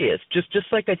curious, just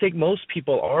like I think most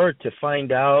people are, to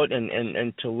find out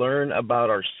and to learn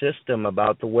about our system,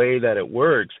 about the way that it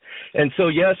works. And so,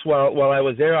 yes, while I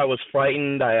was there, I was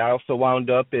frightened. I also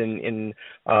wound up in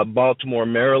Baltimore,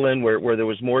 Maryland, where there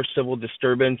was more civil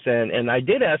disturbance. And I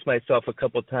did ask myself a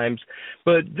couple of times,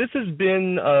 but this has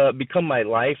become my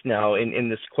life now in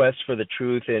this quest for the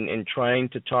truth and in trying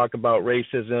to talk about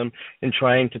racism, and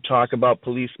trying to talk about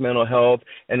police mental health,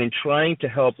 and in trying to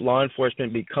help law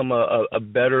enforcement become a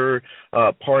better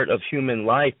part of human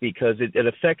life, because it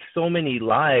affects so many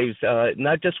lives,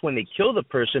 not just when they kill the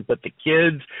person, but the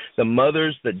kids, the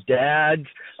mothers, the dads.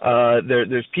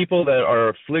 There's people that are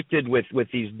afflicted with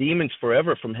these demons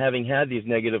forever from having had these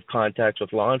negative contacts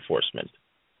with law enforcement.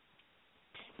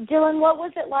 Dylan, what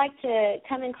was it like to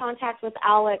come in contact with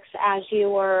Alex as you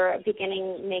were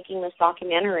beginning making this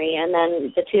documentary, and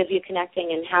then the two of you connecting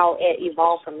and how it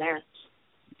evolved from there?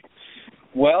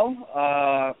 Well,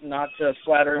 not to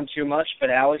flatter him too much, but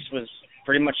Alex was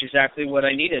pretty much exactly what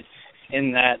I needed,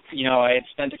 in that, I had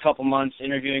spent a couple months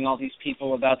interviewing all these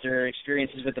people about their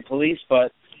experiences with the police,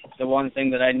 but the one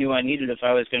thing that I knew I needed if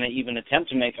I was going to even attempt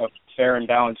to make a fair and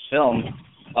balanced film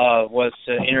was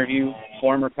to interview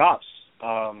former cops.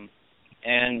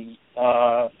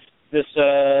 This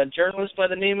journalist by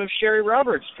the name of Cheri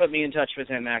Roberts put me in touch with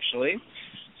him, actually.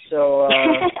 So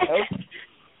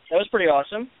that was pretty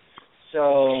awesome.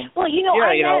 So, well,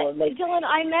 Dylan,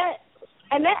 I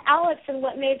met Alex, and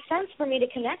what made sense for me to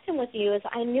connect him with you is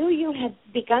I knew you had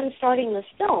begun starting this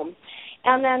film.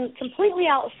 And then completely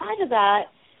outside of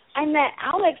that, I met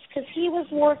Alex because he was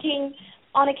working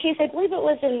on a case, I believe it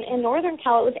was in Northern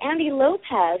Cal. It was Andy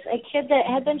Lopez, a kid that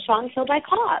had been shot and killed by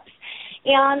cops.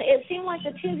 And it seemed like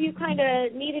the two of you kind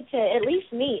of needed to at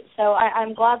least meet. So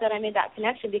I'm glad that I made that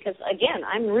connection because, again,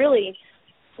 I'm really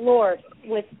floored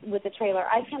with the trailer.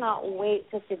 I cannot wait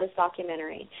to see this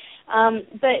documentary.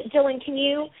 But, Dylan, can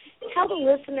you tell the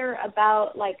listener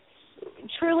about, like,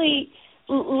 truly,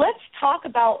 let's talk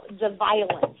about the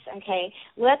violence, okay?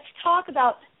 Let's talk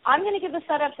about, I'm going to give the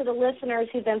setup to the listeners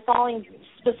who've been following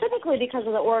specifically because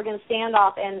of the Oregon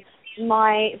standoff and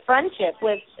my friendship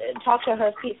with talk show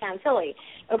host Pete Santilli.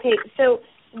 Okay, so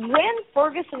when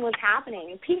Ferguson was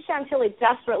happening, Pete Santilli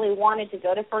desperately wanted to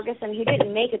go to Ferguson. He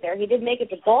didn't make it there. He did make it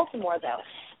to Baltimore, though.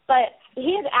 But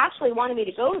he had actually wanted me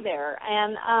to go there,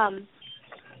 and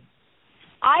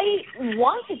I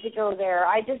wanted to go there.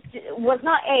 I just was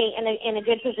not, in a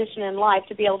good position in life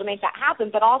to be able to make that happen,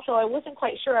 but also I wasn't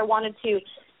quite sure I wanted to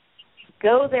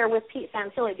go there with Pete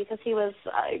Santilli because he was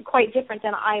quite different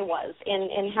than I was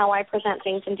in how I present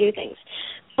things and do things.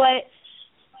 But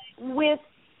with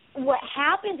what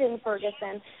happened in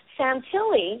Ferguson,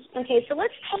 Santilli, okay, so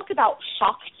let's talk about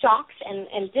shock jocks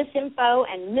and disinfo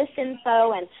and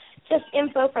misinfo and just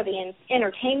info for the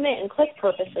entertainment and click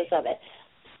purposes of it.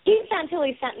 Pete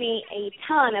Santilli sent me a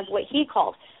ton of what he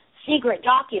called secret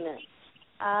documents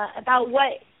about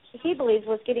what he believes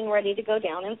was getting ready to go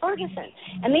down in Ferguson.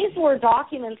 And these were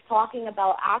documents talking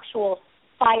about actual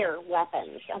fire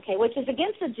weapons, okay, which is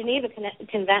against the Geneva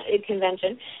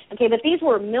Convention, okay, but these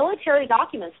were military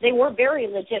documents. They were very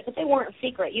legit, but they weren't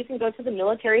secret. You can go to the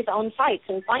military's own sites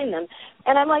and find them.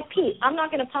 And I'm like, Pete, I'm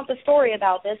not going to pump a story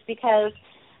about this because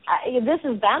this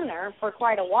has been there for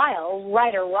quite a while,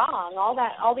 right or wrong.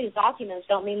 All these documents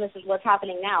don't mean this is what's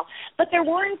happening now. But there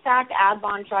were, in fact,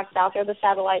 Advon trucks out there, the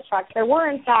satellite trucks. There were,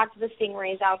 in fact, the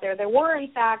Stingrays out there. There were,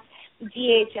 in fact,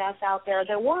 DHS out there.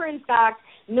 There were, in fact,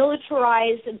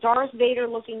 militarized Darth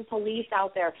Vader-looking police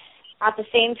out there. At the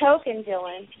same token,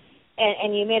 Dylan,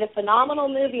 and you made a phenomenal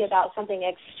movie about something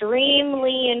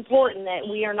extremely important that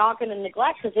we are not going to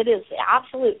neglect because it is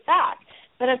absolute fact.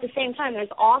 But at the same time, there's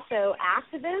also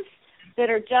activists that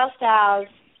are just as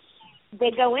they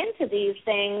go into these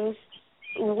things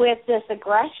with this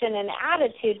aggression and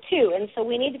attitude, too. And so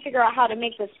we need to figure out how to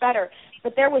make this better.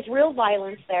 But there was real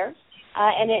violence there,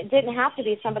 and it didn't have to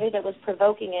be somebody that was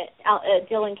provoking it.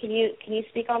 Dylan, can you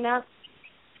speak on that?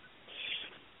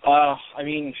 I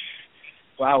mean,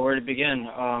 wow, where to begin?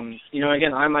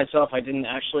 Again, I myself, I didn't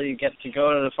actually get to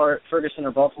go to the Ferguson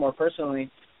or Baltimore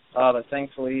personally. But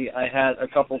thankfully, I had a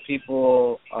couple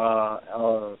people,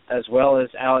 as well as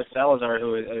Alex Salazar,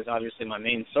 who is obviously my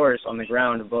main source on the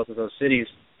ground in both of those cities.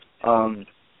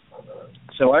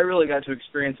 So I really got to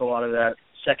experience a lot of that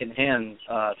secondhand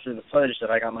through the footage that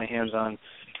I got my hands on,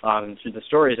 through the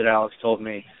stories that Alex told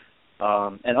me,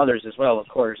 and others as well, of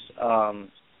course.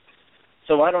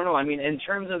 So I don't know. I mean, in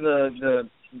terms of the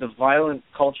violent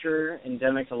culture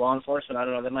endemic to law enforcement, I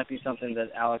don't know. That might be something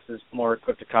that Alex is more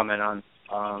equipped to comment on.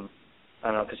 I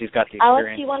don't know, because he's got the experience. Alex,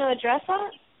 do you want to address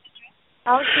that?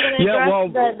 Alex, do you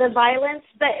want to address the violence?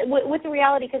 But with the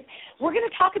reality, because we're going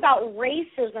to talk about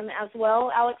racism as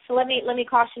well, Alex, so let me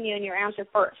caution you in your answer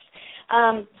first.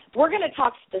 We're going to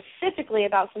talk specifically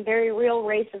about some very real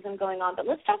racism going on, but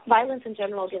let's talk violence in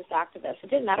general against activists. It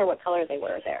didn't matter what color they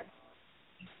were there.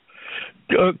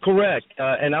 Correct.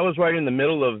 And I was right in the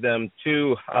middle of them,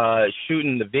 too,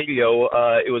 shooting the video.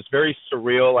 It was very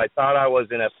surreal. I thought I was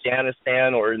in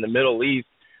Afghanistan or in the Middle East,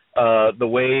 the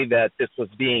way that this was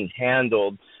being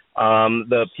handled.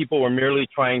 The people were merely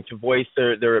trying to voice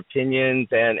their opinions,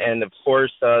 and of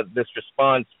course, this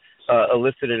response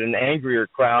elicited an angrier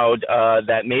crowd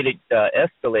that made it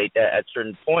escalate at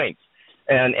certain points.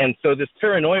 And so this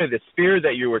paranoia, this fear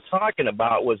that you were talking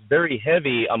about was very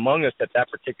heavy among us at that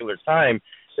particular time,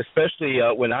 especially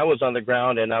when I was on the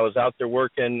ground and I was out there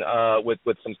working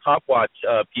with some cop watch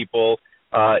people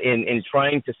in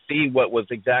trying to see what was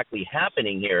exactly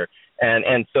happening here.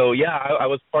 And so, yeah, I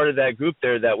was part of that group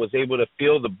there that was able to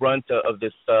feel the brunt of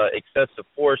this excessive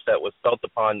force that was felt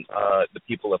upon the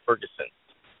people of Ferguson.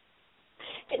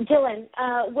 Dylan,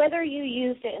 whether you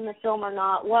used it in the film or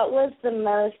not, what was the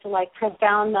most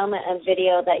profound moment of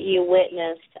video that you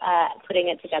witnessed putting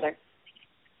it together?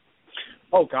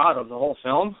 Oh God, of the whole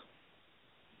film?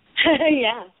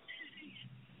 Yeah.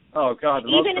 Oh God, the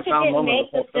even most if it profound didn't moment make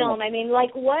of the whole the film, I mean,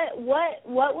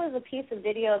 what was a piece of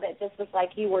video that just was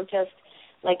like you were just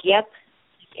yep,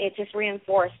 it just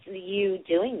reinforced you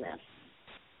doing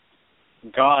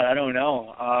this? God, I don't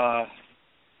know.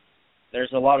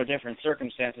 There's a lot of different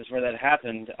circumstances where that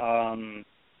happened.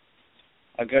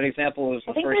 a good example was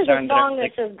the I think first there's time a song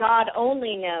that says God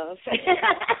only knows.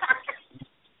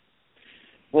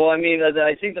 Well, I mean,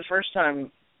 I think the first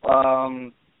time,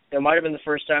 it might have been the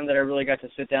first time that I really got to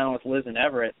sit down with Liz and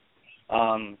Everett,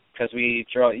 because we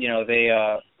drove, they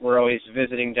were always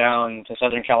visiting down to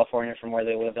Southern California from where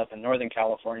they lived up in Northern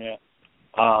California.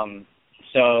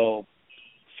 So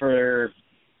for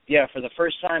the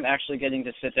first time actually getting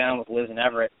to sit down with Liz and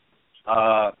Everett,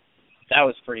 that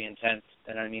was pretty intense.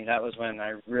 And I mean, that was when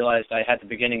I realized I had the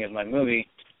beginning of my movie.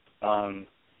 And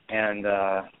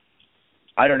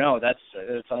I don't know.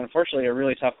 It's unfortunately a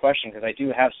really tough question because I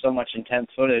do have so much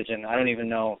intense footage, and I don't even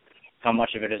know how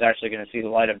much of it is actually going to see the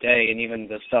light of day. And even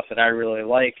the stuff that I really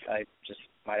like, I just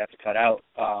might have to cut out.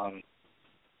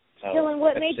 Dylan,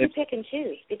 what made you pick and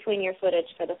choose between your footage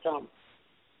for the film?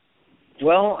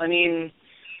 Well, I mean,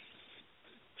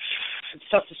 it's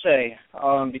tough to say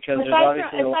because there's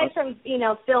obviously aside from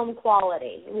film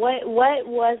quality, what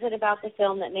was it about the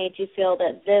film that made you feel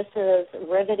that this is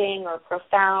riveting or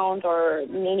profound or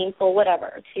meaningful,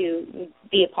 whatever, to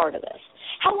be a part of this?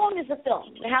 How long is the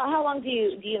film? How long do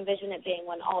you envision it being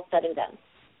when all's said and done?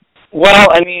 Well,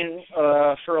 I mean,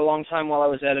 for a long time while I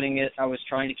was editing it, I was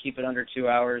trying to keep it under 2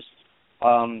 hours,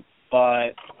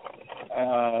 but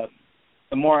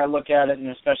the more I look at it, and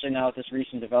especially now with this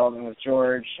recent development with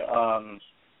George,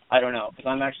 I don't know, because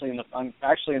I'm actually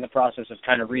in the process of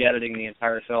kind of re-editing the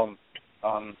entire film,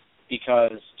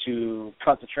 because to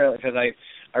cut the trailer, because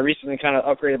I recently kind of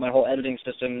upgraded my whole editing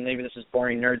system. Maybe this is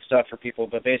boring nerd stuff for people,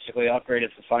 but basically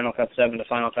upgraded from Final Cut 7 to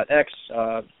Final Cut X,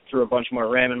 threw a bunch more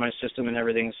RAM in my system and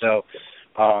everything, so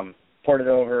ported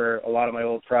over a lot of my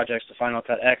old projects to Final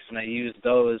Cut X, and I used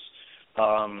those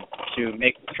to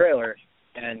make the trailer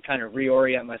and kind of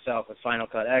reorient myself with Final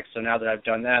Cut X. So now that I've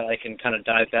done that, I can kind of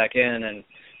dive back in, and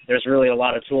there's really a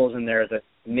lot of tools in there that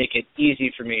make it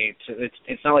easy for me to.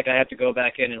 It's not like I have to go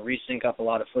back in and resync up a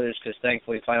lot of footage because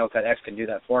thankfully Final Cut X can do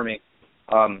that for me.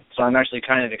 So I'm actually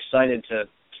kind of excited to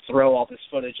throw all this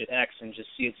footage at X and just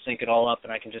see it sync it all up,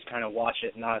 and I can just kind of watch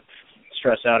it and not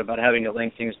stress out about having to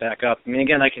link things back up. I mean,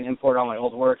 again, I can import all my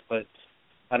old work, but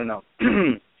I don't know.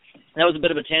 That was a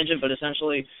bit of a tangent, but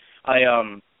essentially,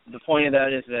 the point of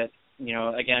that is that,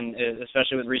 again,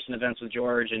 especially with recent events with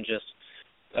George and just,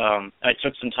 I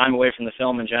took some time away from the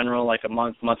film in general, like a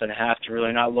month and a half, to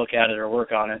really not look at it or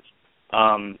work on it.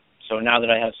 So now that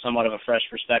I have somewhat of a fresh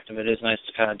perspective, it is nice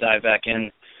to kind of dive back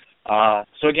in.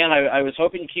 So again, I was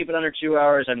hoping to keep it under 2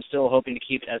 hours. I'm still hoping to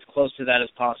keep it as close to that as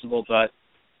possible, but,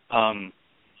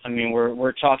 I mean,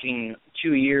 we're talking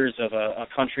 2 years of a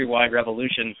countrywide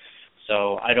revolution,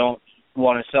 so I don't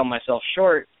want to sell myself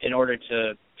short in order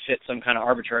to fit some kind of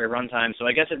arbitrary runtime. So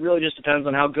I guess it really just depends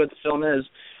on how good the film is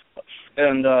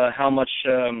and how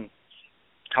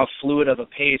fluid of a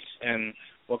pace and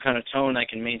what kind of tone I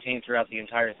can maintain throughout the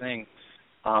entire thing.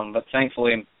 But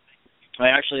thankfully,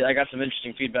 I got some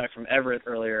interesting feedback from Everett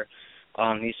earlier.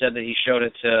 He said that he showed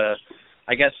it to,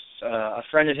 I guess, a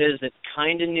friend of his that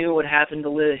kind of knew what happened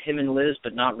to him and Liz,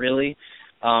 but not really.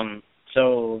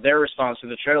 So their response to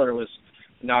the trailer was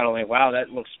not only, wow,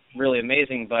 that looks really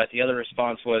amazing, but the other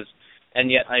response was,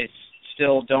 and yet I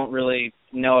still don't really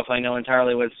know if I know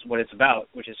entirely what it's about,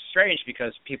 which is strange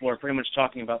because people are pretty much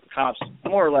talking about the cops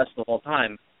more or less the whole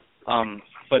time.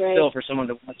 But right. Still, for someone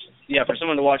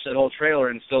to watch that whole trailer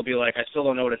and still be like, I still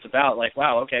don't know what it's about, like,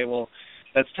 wow, okay, well,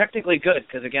 that's technically good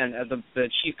because, again, the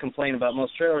chief complaint about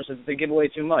most trailers is that they give away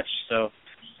too much. So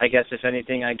I guess, if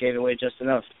anything, I gave away just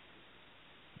enough.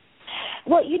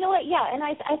 Well, you know what? Yeah, and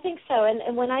I think so.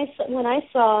 And when I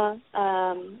saw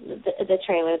the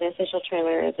trailer, the official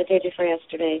trailer, the day before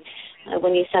yesterday,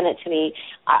 when you sent it to me,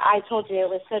 I told you it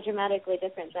was so dramatically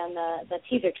different than the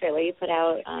teaser trailer you put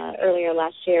out earlier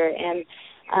last year, and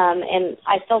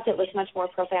I felt it was much more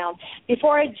profound.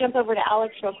 Before I jump over to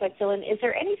Alex real quick, Dylan, is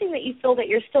there anything that you feel that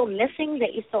you're still missing,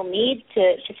 that you still need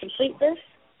to complete this?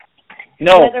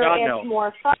 No, Whether God, it's no.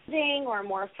 more funding or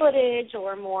more footage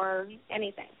or more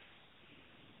anything.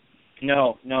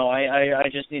 No, I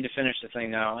just need to finish the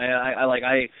thing now.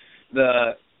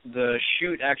 The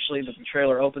shoot actually that the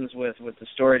trailer opens with the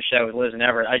storage shed with Liz and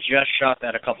Everett, I just shot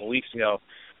that a couple weeks ago.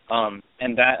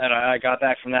 And I got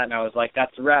back from that and I was like,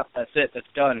 that's a wrap, that's it, that's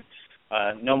done.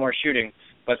 No more shooting.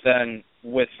 But then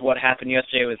with what happened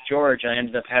yesterday with George, I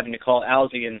ended up having to call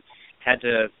Alzy and had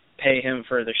to pay him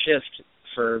for the shift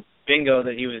for bingo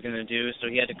that he was going to do, so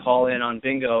he had to call in on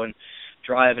bingo and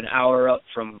drive an hour up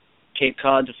from Cape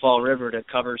Cod to Fall River to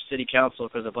cover city council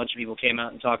because a bunch of people came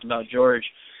out and talked about George.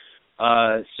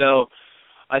 So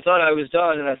I thought I was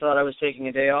done and I thought I was taking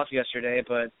a day off yesterday,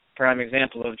 but prime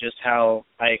example of just how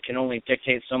I can only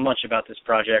dictate so much about this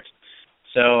project.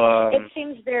 So it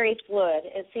seems very fluid.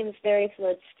 It seems very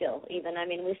fluid still. Even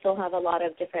we still have a lot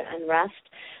of different unrest,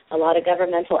 a lot of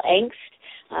governmental angst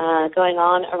going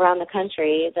on around the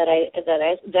country that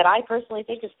I personally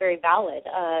think is very valid.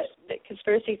 The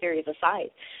conspiracy theories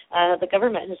aside, the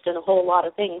government has done a whole lot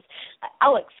of things.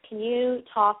 Alex, can you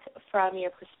talk from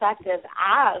your perspective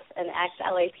as an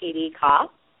ex-LAPD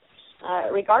cop?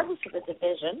 Regardless of the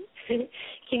division,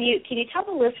 can you tell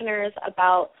the listeners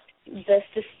about the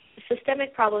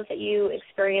systemic problems that you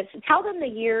experienced? Tell them the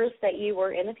years that you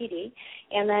were in the PD,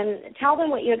 and then tell them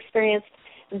what you experienced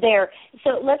there.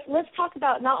 So let's talk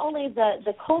about not only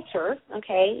the culture,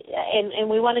 okay, and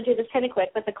we want to do this kind of quick,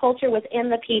 but the culture within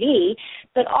the PD,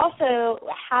 but also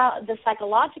how the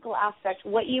psychological aspect,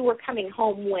 what you were coming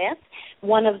home with,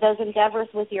 one of those endeavors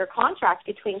with your contract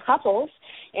between couples,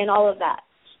 and all of that.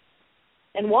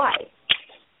 And why?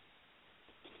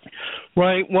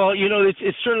 Right. Well,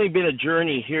 it's certainly been a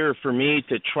journey here for me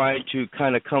to try to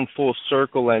kind of come full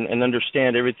circle and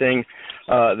understand everything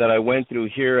that I went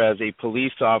through here as a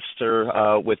police officer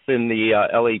within the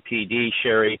LAPD,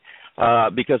 Cheri,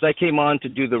 because I came on to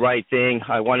do the right thing.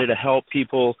 I wanted to help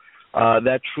people.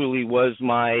 That truly was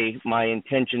my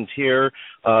intentions here.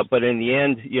 But in the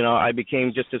end, I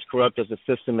became just as corrupt as the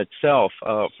system itself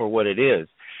for what it is.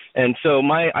 And so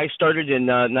I started in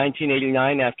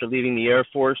 1989 after leaving the Air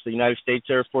Force, the United States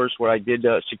Air Force, where I did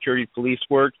security police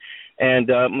work. And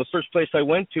the first place I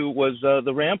went to was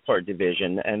the Rampart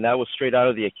Division, and that was straight out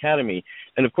of the academy.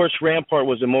 And, of course, Rampart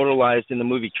was immortalized in the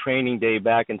movie Training Day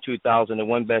back in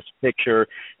 2001, Best Picture,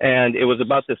 and it was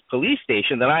about this police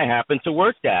station that I happened to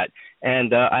work at.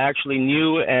 And I actually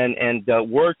knew and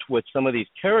worked with some of these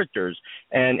characters,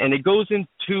 and it goes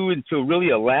into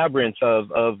really a labyrinth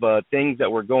of things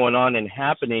that were going on and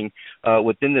happening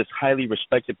within this highly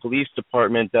respected police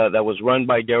department that was run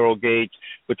by Daryl Gates,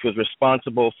 which was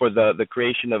responsible for the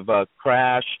creation of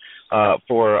Crash,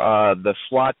 for the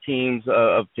SWAT teams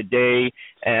of today,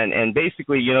 and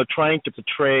basically, trying to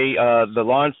portray the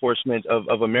law enforcement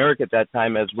of America at that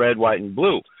time as red, white, and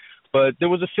blue. But there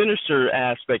was a sinister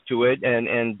aspect to it, and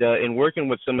in working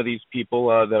with some of these people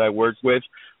that I worked with,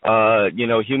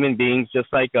 human beings just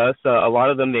like us, a lot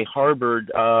of them, they harbored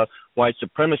white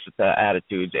supremacist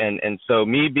attitudes. And so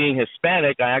me being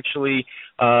Hispanic, I actually,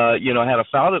 had a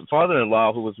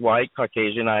father-in-law who was white,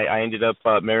 Caucasian. I ended up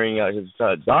marrying his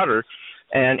daughter.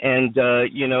 And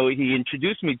he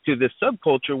introduced me to this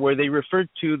subculture where they referred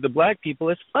to the black people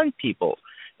as fun people.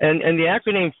 And the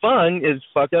acronym FUN is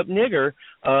fuck up nigger,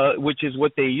 which is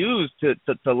what they use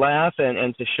to laugh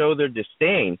and to show their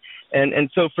disdain. And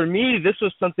so for me, this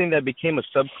was something that became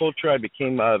a subculture. I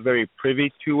became very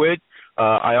privy to it.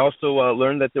 I also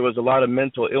learned that there was a lot of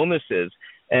mental illnesses.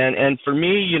 And for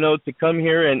me, to come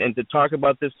here and to talk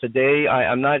about this today,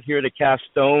 I'm not here to cast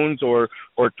stones or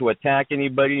to attack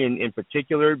anybody in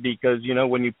particular, because,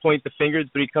 when you point the finger,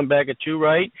 three come back at you,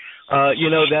 right?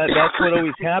 That's what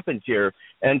always happens here.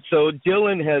 And so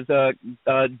Dylan has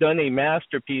done a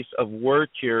masterpiece of work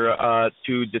here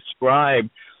to describe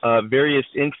various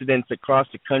incidents across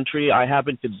the country. I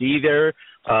happened to be there.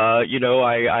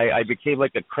 I became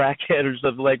like a crackhead or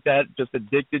something like that, just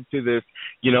addicted to this,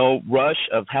 rush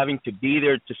of having to be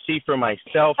there to see for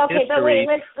myself history. But wait,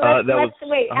 let's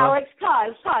wait, Alex,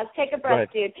 pause, take a breath,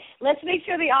 dude. Let's make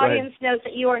sure the audience knows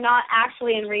that you are not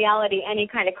actually in reality any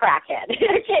kind of crackhead,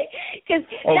 okay? Because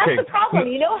that's the problem.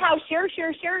 You know how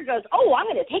Cheri goes, oh, I'm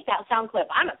going to take that sound clip.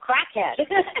 I'm a crackhead.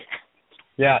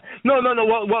 Yeah. No.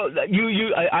 Well,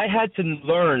 I had to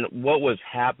learn what was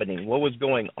happening, what was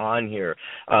going on here,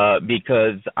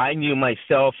 because I knew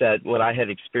myself that what I had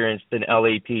experienced in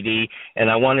LAPD, and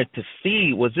I wanted to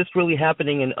see, was this really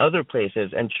happening in other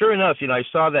places? And sure enough, I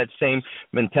saw that same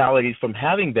mentality from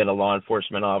having been a law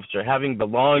enforcement officer, having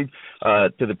belonged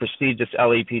to the prestigious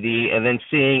LAPD, and then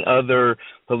seeing other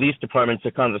police departments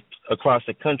across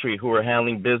the country who are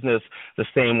handling business the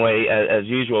same way as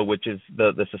usual, which is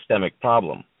the systemic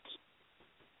problem.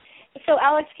 So,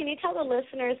 Alex, can you tell the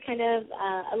listeners kind of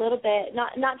a little bit,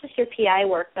 not just your PI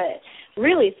work, but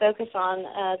really focus on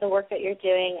the work that you're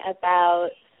doing about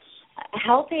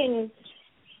helping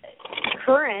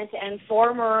current and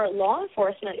former law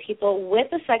enforcement people with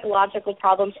the psychological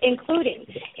problems,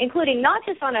 including not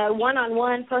just on a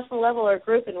one-on-one personal level or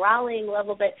group and rallying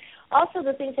level, but also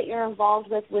the things that you're involved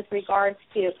with regards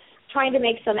to trying to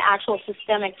make some actual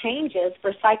systemic changes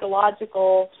for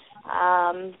psychological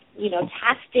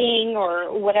testing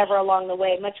or whatever along the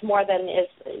way, much more than is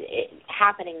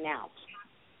happening now.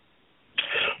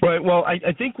 Right. Well,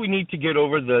 I think we need to get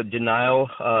over the denial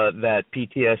that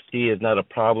PTSD is not a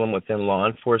problem within law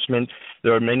enforcement,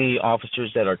 There are many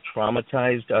officers that are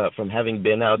traumatized from having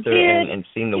been out there and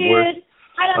seen the dude, worst.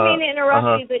 I don't mean to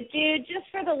interrupt you, but dude, just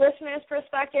for the listener's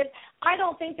perspective, I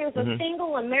don't think there's a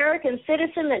single American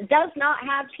citizen that does not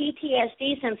have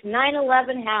PTSD since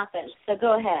 9/11 happened. So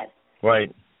go ahead.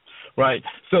 Right. Right.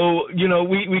 So,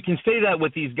 we can say that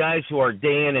with these guys who are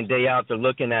day in and day out, they're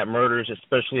looking at murders,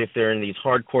 especially if they're in these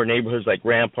hardcore neighborhoods like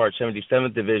Rampart,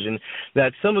 77th Division,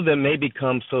 that some of them may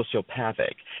become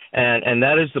sociopathic. And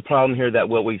that is the problem here, that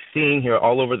what we've seen here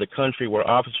all over the country, where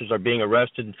officers are being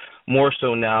arrested more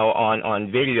so now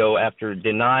on video after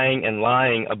denying and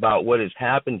lying about what has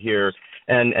happened here.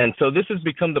 And so this has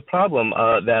become the problem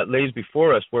that lays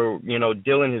before us, where,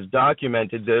 Dylan has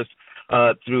documented this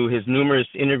through his numerous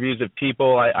interviews of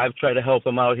people. I've tried to help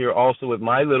him out here also with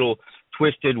my little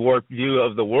twisted, warped view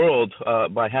of the world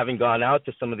by having gone out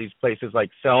to some of these places like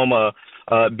Selma,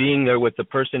 being there with the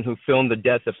person who filmed the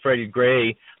death of Freddie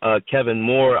Gray, Kevin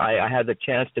Moore. I had the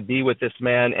chance to be with this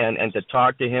man and to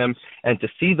talk to him and to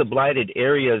see the blighted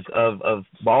areas of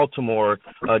Baltimore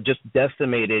just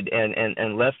decimated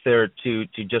and left there to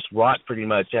just rot pretty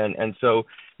much. And so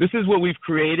this is what we've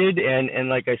created, and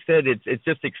like I said, it's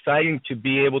just exciting to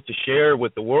be able to share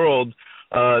with the world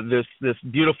this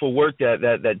beautiful work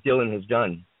that Dylan has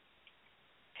done.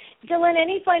 Dylan,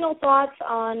 any final thoughts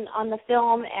on the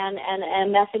film and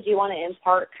a message you want to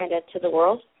impart kind of to the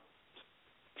world?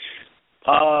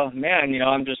 Man,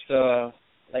 I'm just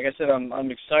like I said,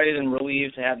 I'm excited and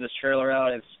relieved to have this trailer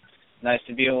out. It's nice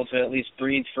to be able to at least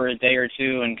breathe for a day or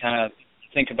two and kind of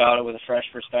think about it with a fresh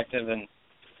perspective and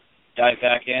dive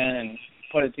back in and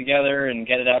put it together and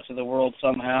get it out to the world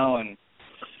somehow and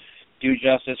do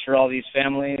justice for all these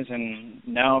families and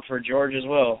now for George as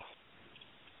well.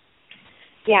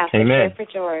 Yeah, for Amen. sure,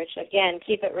 for George. Again,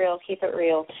 keep it real, keep it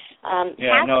real.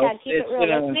 Yeah, hashtag keep it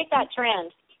real. Let's make that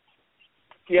trend.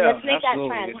 Yeah, let's make absolutely.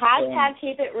 that trend. Hashtag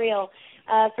keep it real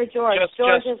for George.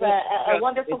 George is a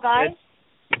wonderful guy.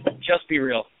 Just be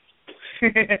real.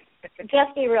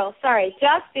 Just be real. Sorry,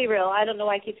 just be real. I don't know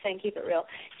why I keep saying keep it real.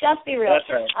 Just be real.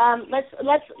 That's right.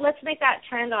 Let's make that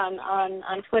trend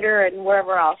on Twitter and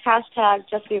wherever else. Hashtag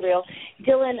just be real.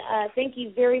 Dylan, thank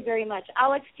you very, very much.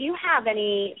 Alex, do you have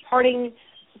any parting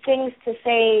things to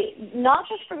say, not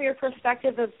just from your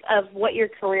perspective of what your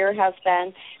career has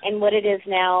been and what it is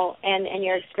now and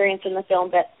your experience in the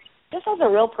film, but just as a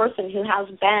real person who has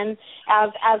been,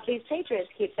 as these patriots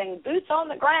keep saying, boots on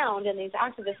the ground and these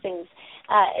activist things,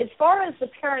 as far as the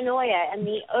paranoia and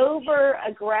the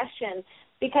over-aggression,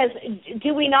 because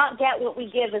do we not get what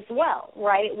we give as well,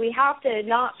 right? We have to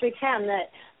not pretend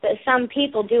that some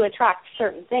people do attract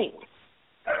certain things.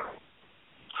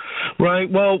 Right.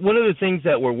 Well, one of the things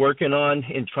that we're working on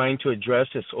in trying to address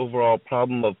this overall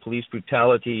problem of police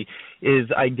brutality is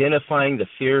identifying the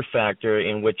fear factor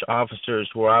in which officers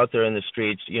who are out there in the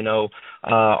streets,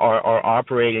 are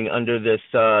operating under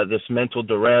this mental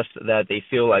duress that they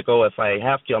feel like, oh, if I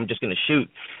have to, I'm just going to shoot.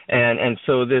 And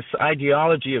so this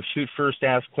ideology of shoot first,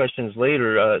 ask questions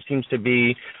later seems to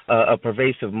be a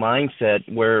pervasive mindset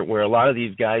where a lot of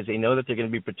these guys, they know that they're going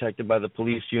to be protected by the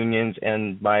police unions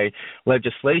and by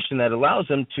legislation that allows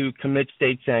them to commit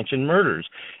state-sanctioned murders.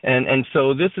 And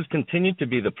so this has continued to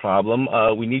be the problem.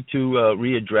 We need to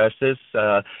readdress this.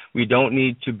 We don't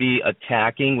need to be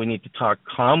attacking. We need to talk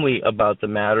calmly about the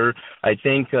matter. I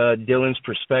think Dylan's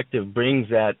perspective brings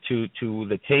that to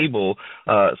the table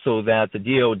so that the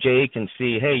DOJ can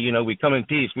see, hey, we come in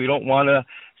peace. We don't want to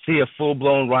see a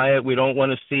full-blown riot. We don't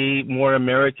want to see more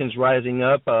Americans rising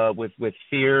up with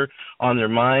fear on their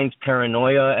minds,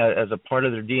 paranoia as a part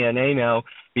of their DNA now,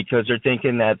 because they're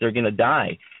thinking that they're going to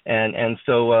die. And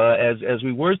so as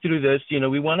we work through this,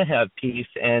 we want to have peace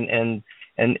and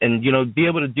be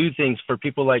able to do things for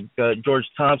people like George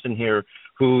Thompson here,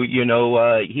 who,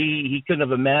 he couldn't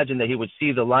have imagined that he would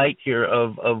see the light here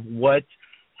of what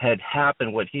had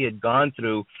happened, what he had gone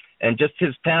through. And just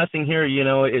his passing here,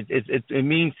 it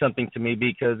means something to me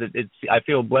because I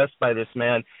feel blessed by this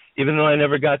man. Even though I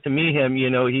never got to meet him,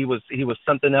 he was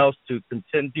something else to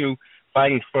continue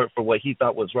fighting for what he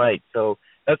thought was right. So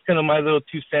that's kind of my little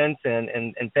 2 cents.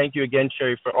 And thank you again,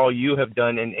 Cheri, for all you have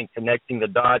done in connecting the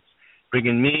dots,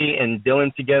 bringing me and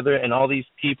Dylan together and all these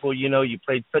people. You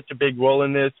played such a big role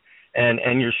in this.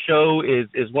 And your show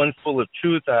is one full of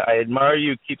truth. I admire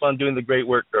you. Keep on doing the great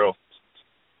work, girl.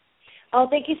 Oh,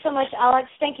 thank you so much, Alex.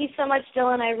 Thank you so much,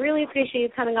 Dylan. I really appreciate you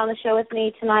coming on the show with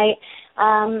me tonight.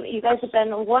 You guys have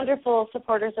been wonderful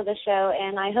supporters of the show,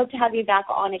 and I hope to have you back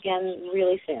on again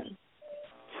really soon.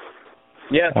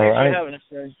 Yeah, thanks for having us,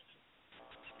 Cheri.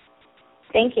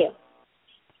 Thank you.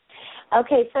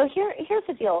 Okay, so here's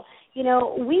the deal.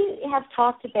 We have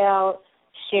talked about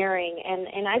sharing,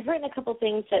 and I've written a couple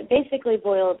things that basically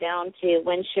boil down to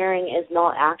when sharing is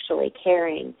not actually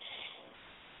caring.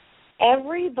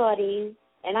 Everybody,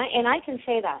 and I can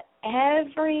say that,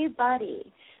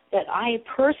 everybody that I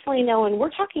personally know, and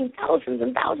we're talking thousands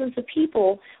and thousands of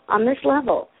people on this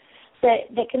level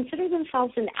that consider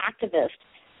themselves an activist,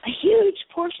 a huge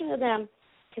portion of them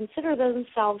consider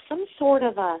themselves some sort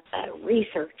of a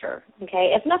researcher,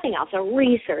 okay? If nothing else, a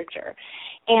researcher.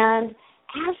 And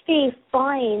as they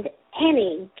find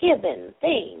any given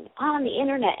thing on the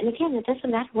Internet, and again, it doesn't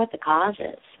matter what the cause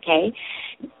is, okay?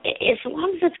 As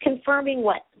long as it's confirming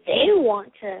what they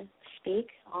want to speak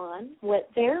on, what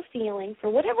they're feeling, for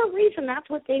whatever reason, that's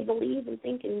what they believe and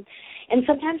think, and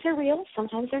sometimes they're real,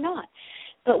 sometimes they're not.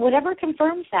 But whatever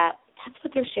confirms that, that's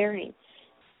what they're sharing.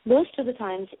 Most of the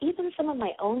times, even some of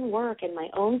my own work and my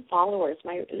own followers,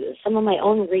 some of my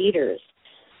own readers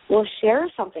will share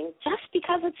something just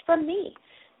because it's from me,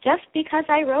 just because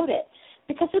I wrote it,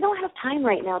 because they don't have time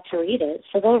right now to read it,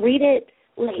 so they'll read it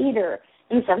later,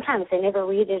 and sometimes they never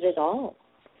read it at all.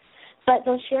 But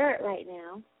they'll share it right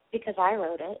now because I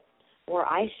wrote it or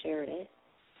I shared it.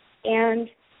 And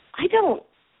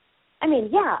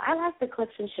I like the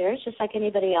clicks and shares just like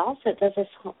anybody else that does this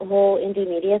whole indie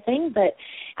media thing, but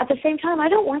at the same time, I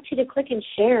don't want you to click and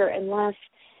share unless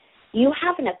you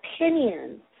have an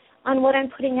opinion on what I'm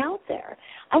putting out there.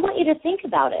 I want you to think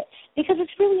about it because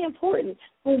it's really important.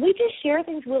 When we just share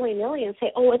things willy-nilly and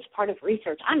say, oh, it's part of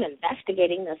research, I'm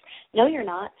investigating this. No, you're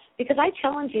not, because I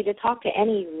challenge you to talk to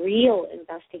any real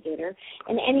investigator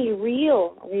and any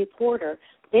real reporter.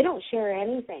 They don't share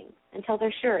anything until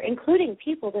they're sure, including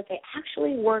people that they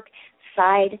actually work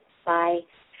side by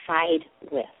side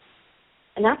with.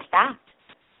 And that's fact.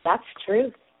 That's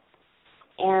truth.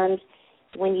 And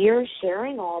when you're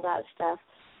sharing all that stuff,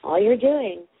 all you're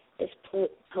doing is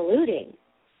polluting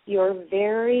your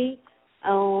very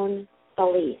own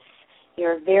beliefs,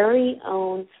 your very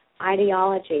own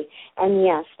ideology. And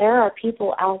yes, there are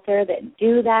people out there that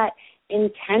do that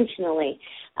intentionally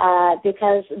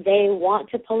because they want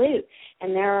to pollute.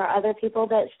 And there are other people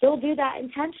that still do that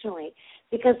intentionally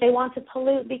because they want to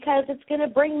pollute because it's going to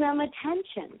bring them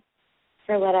attention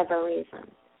for whatever reason.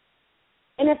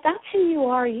 And if that's who you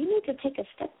are, you need to take a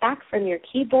step back from your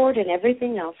keyboard and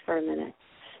everything else for a minute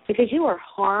because you are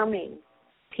harming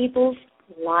people's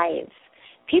lives,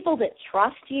 people that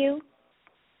trust you,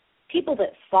 people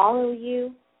that follow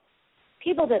you,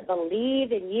 people that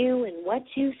believe in you and what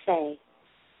you say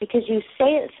because you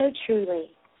say it so truly.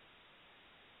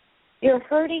 You're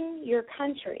hurting your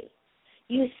country.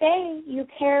 You say you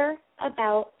care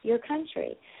about your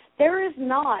country. There is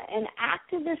not an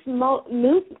activist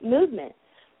movement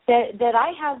that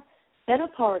I have been a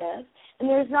part of, and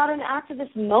there's not an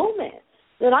activist moment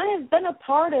that I have been a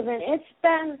part of, and it's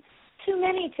been too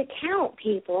many to count,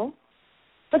 people,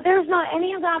 but there's not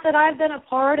any of that I've been a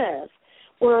part of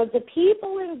where the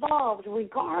people involved,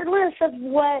 regardless of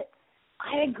what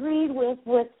I agreed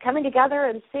with coming together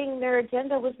and seeing their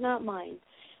agenda was not mine,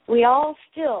 we all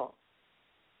still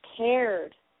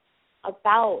cared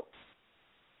about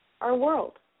our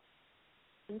world,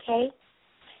 okay?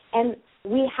 And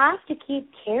we have to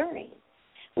keep caring,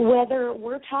 whether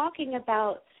we're talking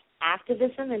about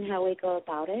activism and how we go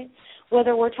about it,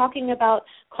 whether we're talking about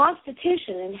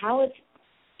Constitution and how it's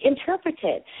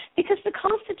interpreted, because the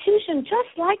Constitution,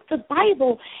 just like the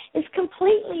Bible, is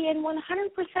completely and 100%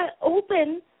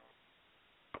 open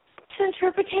to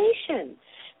interpretation.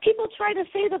 People try to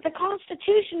say that the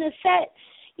Constitution is set,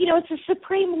 it's a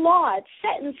supreme law, it's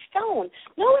set in stone.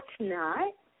 No, it's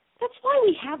not. That's why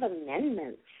we have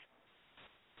amendments.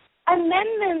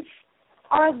 Amendments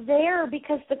are there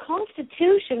because the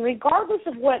Constitution, regardless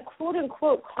of what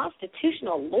quote-unquote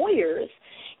constitutional lawyers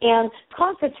and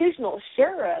constitutional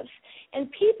sheriffs and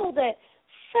people that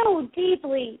so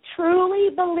deeply,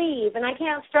 truly believe, and I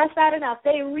can't stress that enough,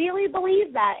 they really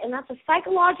believe that, and that's a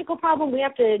psychological problem we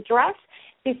have to address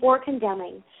before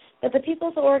condemning. But the people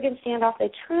of the Oregon Standoff,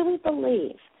 they truly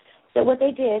believe that what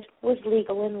they did was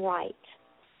legal and right.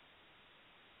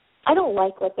 I don't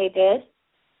like what they did,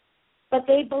 but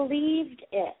they believed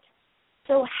it.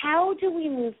 So how do we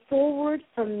move forward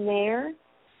from there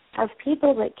as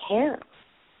people that care?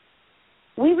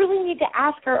 We really need to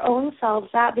ask our own selves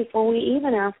that before we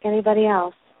even ask anybody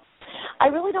else. I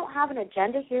really don't have an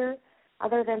agenda here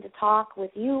other than to talk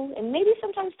with you and maybe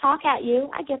sometimes talk at you.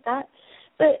 I get that.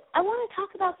 But I want to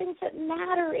talk about things that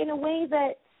matter in a way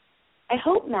that I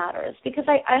hope matters, because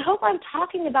I hope I'm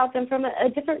talking about them from a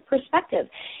different perspective.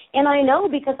 And I know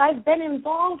because I've been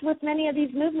involved with many of these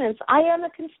movements. I am a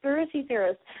conspiracy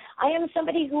theorist. I am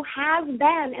somebody who has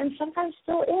been and sometimes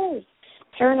still is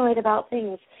paranoid about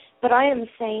things but I am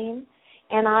sane,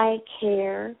 and I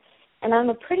care, and I'm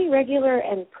a pretty regular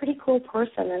and pretty cool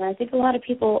person, and I think a lot of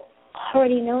people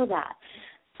already know that.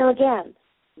 So again,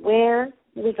 where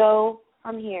we go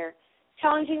from here?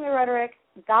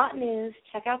 ChallengingTheRhetoric.news.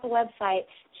 Check out the website.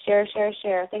 Share, share,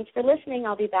 share. Thanks for listening.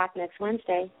 I'll be back next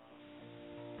Wednesday.